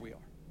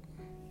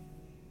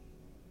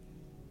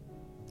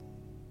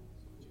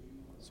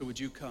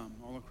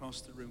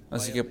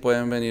así que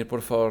pueden venir,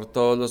 por favor,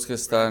 todos los que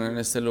están en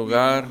este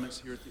lugar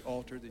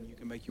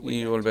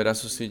y volver a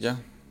su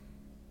silla.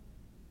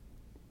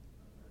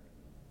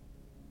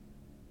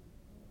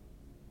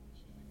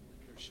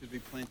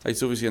 Hay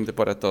suficiente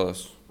para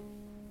todos.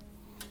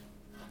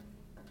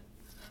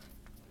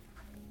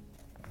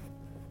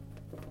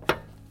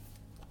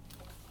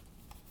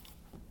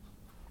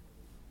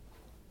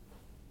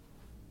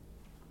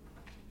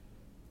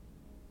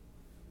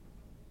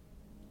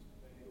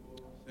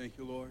 Thank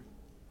you, Lord.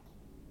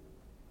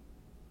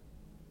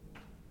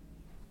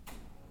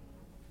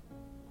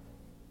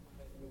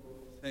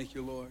 Thank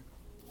you, Lord.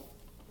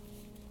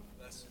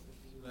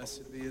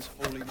 Blessed be his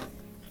holy name.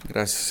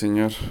 Gracias,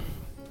 Señor.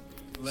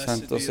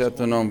 Santo sea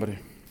tu nombre.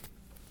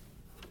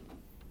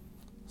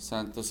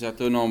 Santo sea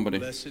tu nombre.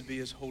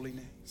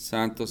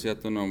 Santo sea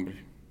tu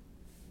nombre.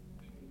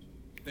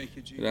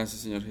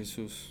 Gracias, Señor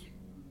Jesús.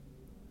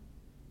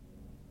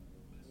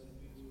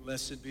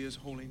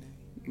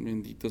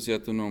 Bendito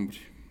sea tu nombre.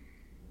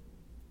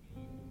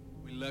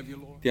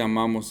 Te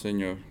amamos,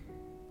 Señor.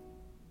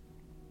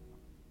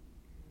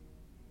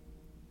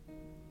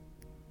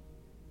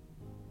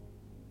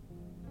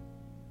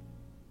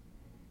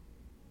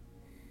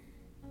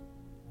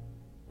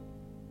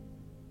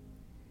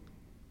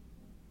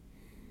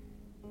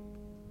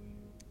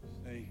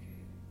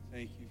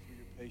 Thank you for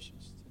your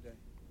patience today.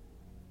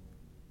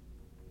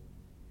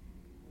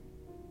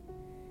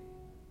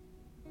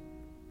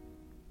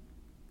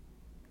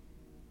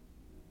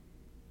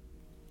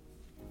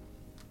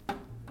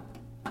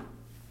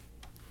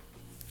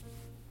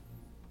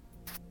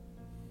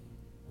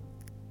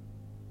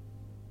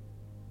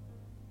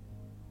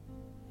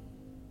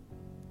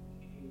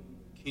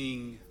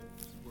 King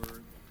is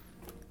word.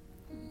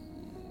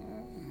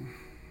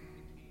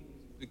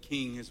 The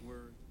King is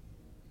word.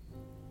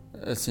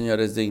 El Señor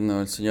es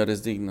digno, el Señor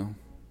es digno.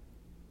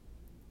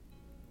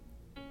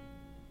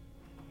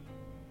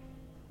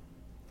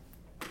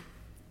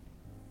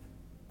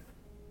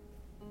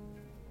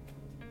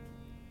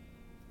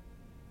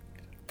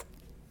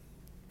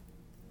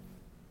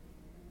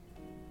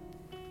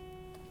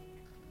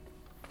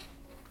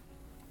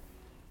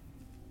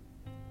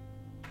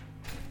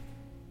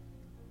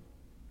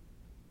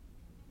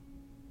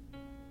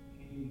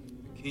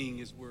 The King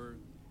is word.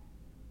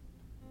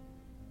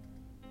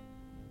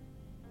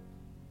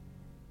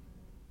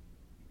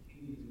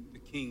 The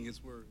King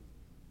is word.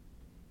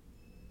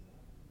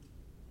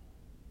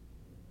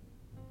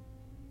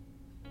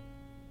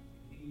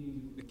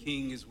 The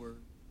King is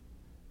word.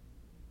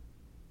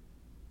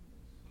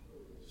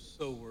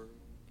 So word.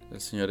 El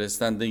Señor es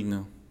tan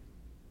digno.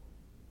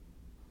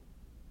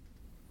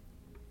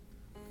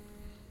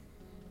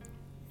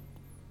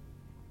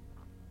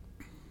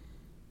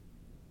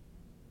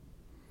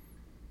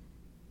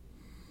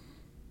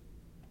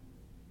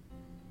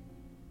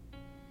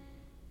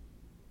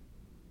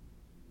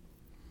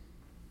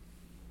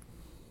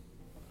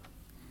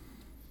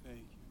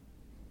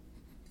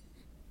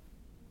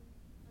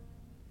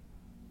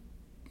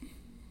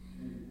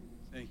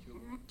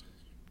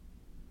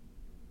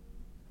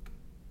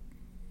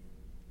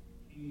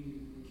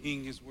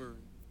 King is worthy.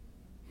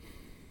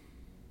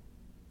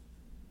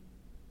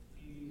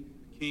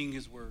 King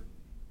is worthy.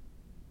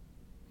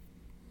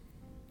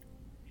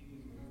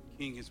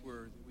 King is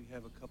worthy. We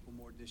have a couple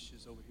more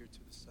dishes over here to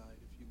the side.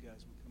 If you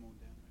guys would come on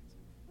down right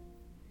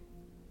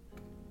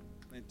there.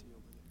 Plenty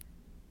over there.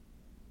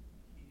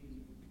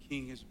 The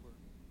King is worthy.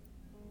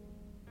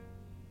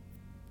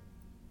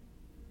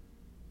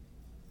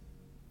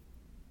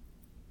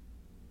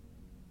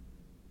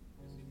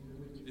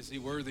 Is he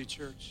worthy,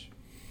 church?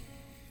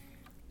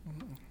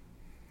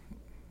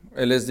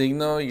 Él es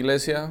digno,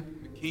 iglesia.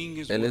 The King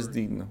is Él es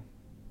worthy. digno.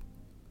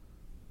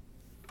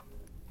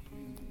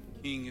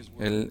 The King is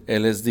worthy.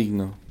 Él es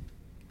digno.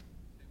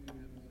 I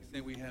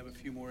think we have a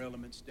few more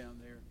elements down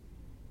there.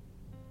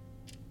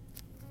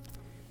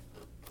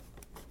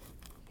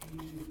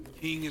 The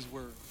King is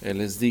worthy.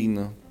 Él es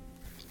digno.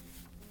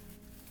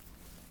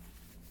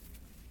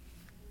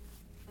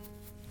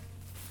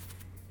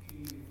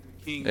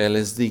 The King Él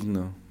es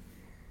digno.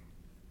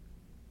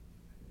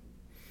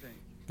 Thank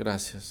you.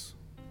 Gracias.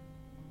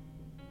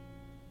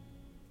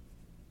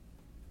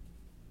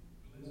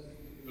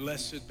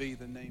 Blessed be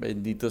the name.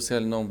 Bendito sea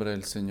el nombre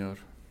del Señor.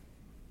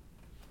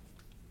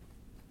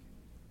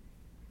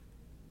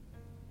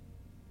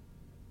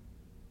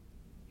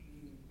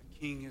 The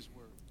King is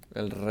worthy.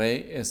 El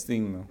Rey es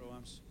digno. Bro,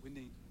 I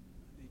need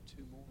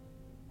two more.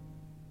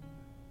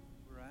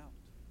 We're out.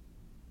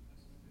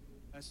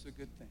 That's a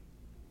good thing.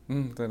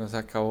 Se nos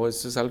acabó,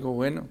 esto es algo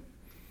bueno.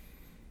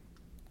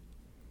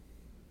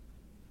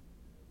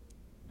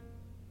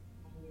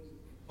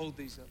 Hold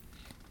these up.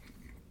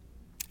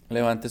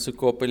 Levante su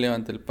copa y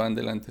levante el pan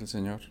delante del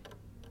Señor.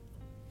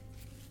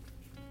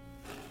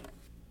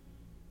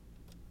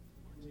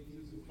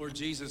 Lord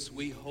Jesus,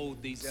 we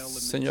hold these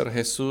elements. Señor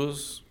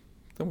Jesús,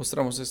 te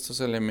mostramos estos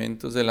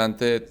elementos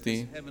delante de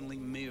ti. This heavenly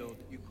meal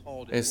that you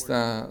called it,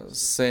 Esta Lord.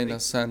 cena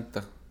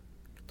santa,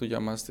 que tú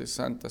llamaste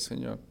santa,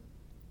 Señor.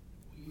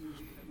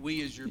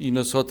 We as your Y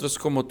nosotros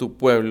como tu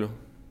pueblo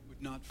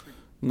would not forget.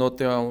 no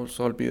te vamos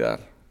a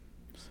olvidar.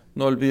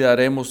 No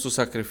olvidaremos tu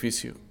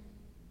sacrificio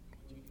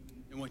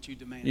And what you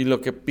demand. y lo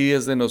que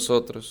pides de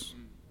nosotros.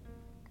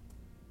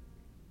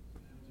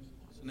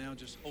 So now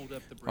just hold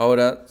up the bread.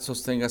 Ahora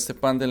sostenga este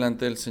pan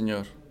delante del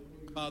Señor.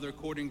 Father,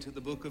 according to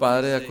the book of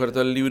Padre, de Isaiah, acuerdo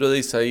al libro de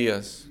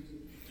Isaías,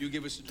 you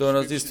give us a tú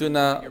nos description diste of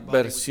una your body.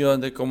 versión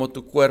de cómo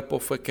tu cuerpo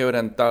fue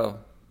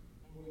quebrantado.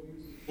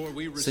 Lord,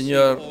 we receive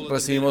Señor, all of the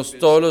recibimos benefits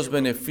todos of los your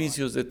broken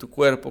beneficios de tu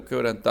cuerpo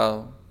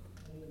quebrantado.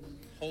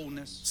 body.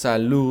 Wholeness,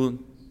 Salud,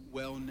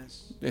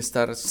 wellness,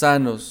 estar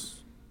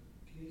sanos,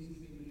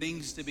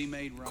 things to be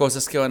made right.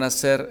 cosas que van a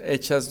ser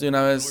hechas de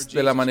una vez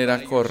de la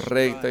manera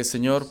correcta. Y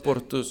Señor,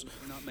 por tus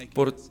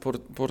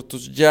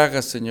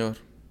llagas, Señor,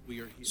 We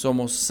are healed.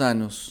 somos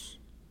sanos.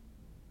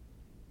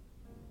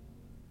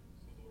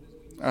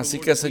 Así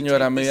que,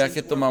 Señor, a medida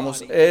que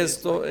tomamos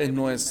esto en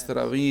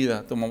nuestra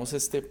vida, tomamos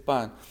este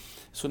pan,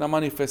 es una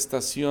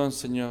manifestación,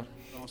 Señor,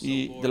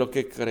 y de lo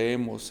que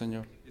creemos,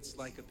 Señor. It's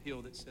like a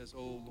pill that says,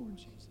 "Oh Lord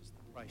Jesus,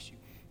 the price you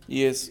paid."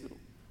 Y es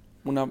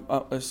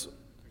There's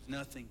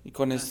nothing y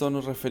con esto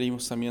nos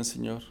referimos también,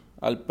 Señor,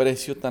 al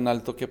precio tan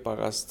alto que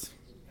pagaste.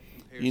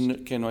 Y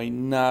que no hay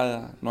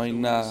nada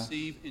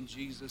receive in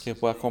Jesus' que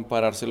pueda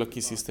compararse a lo que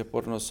hiciste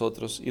por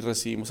nosotros, y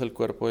recibimos el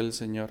cuerpo del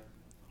Señor.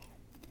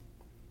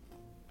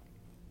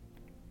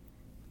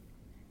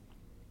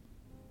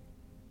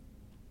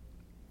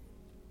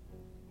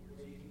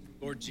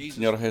 Lord Jesus,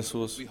 Señor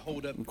Jesús, we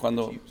hold up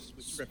cuando the juice,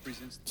 which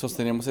represents the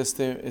sostenemos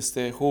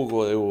este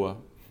jugo de uva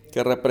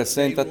que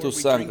representa tu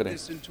sangre,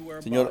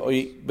 Señor,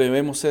 hoy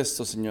bebemos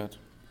esto, Señor,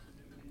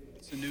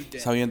 It's a new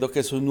day. sabiendo que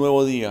es un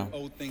nuevo día,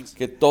 Old things,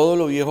 que todo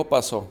lo viejo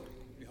pasó.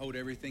 behold,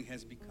 everything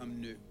has become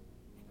new.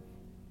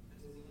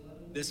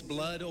 This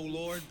blood, O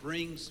Lord,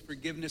 brings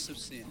forgiveness of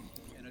sin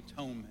and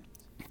atonement,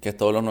 Que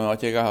todo lo nuevo ha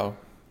llegado,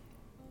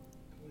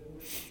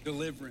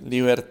 deliverance,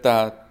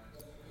 libertad,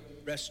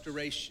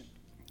 restoration,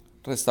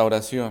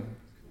 restauración,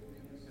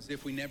 as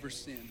if we never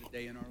sinned a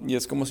day in our y life.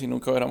 es como si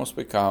nunca hubiéramos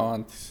pecado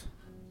antes.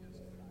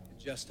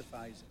 It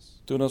justifies us.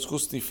 Tú nos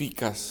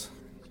justificas.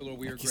 So, Lord,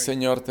 we are Aquí, grateful.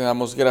 Señor, te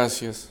damos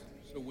gracias.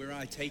 So where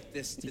I take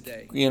this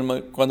today, Y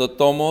cuando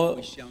tomo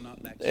we shall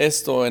not back.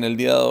 esto en el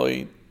día de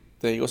hoy,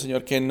 te digo,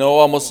 Señor, que no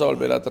vamos a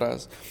volver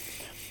atrás.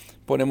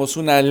 Ponemos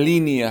una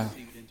línea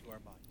Receive it into our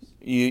bodies.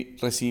 y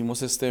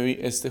recibimos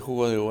este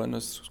jugo de uva en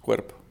nuestro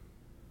cuerpo.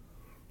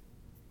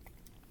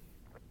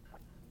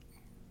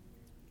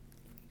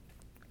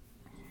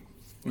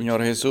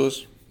 Señor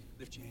Jesús,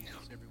 Lift your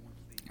hands, everyone,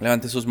 please.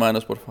 levante sus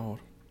manos, por favor.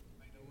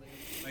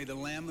 May the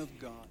Lamb of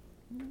God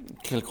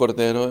Que el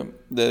Cordero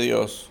de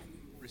Dios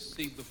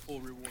receive the full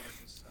reward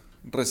of his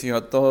suffering.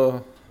 reciba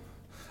toda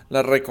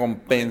la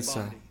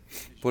recompensa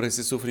por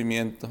ese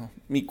sufrimiento.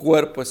 Mi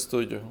cuerpo es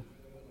tuyo,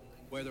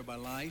 Whether by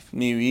life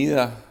mi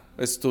vida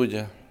es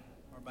tuya,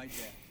 or by death.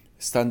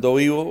 estando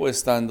vivo o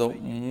estando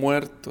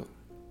muerto.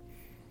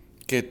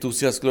 Que tú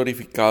seas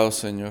glorificado,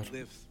 Señor.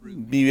 Live through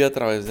me. Vive a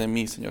través de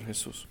mí, Señor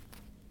Jesús.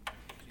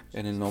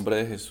 En el nombre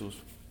de Jesús.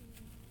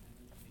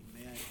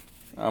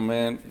 Amen.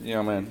 Amén y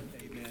amén.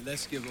 Amen.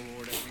 Let's give the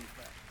Lord a hand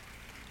clap.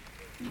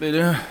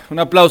 Dele un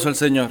aplauso al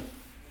Señor.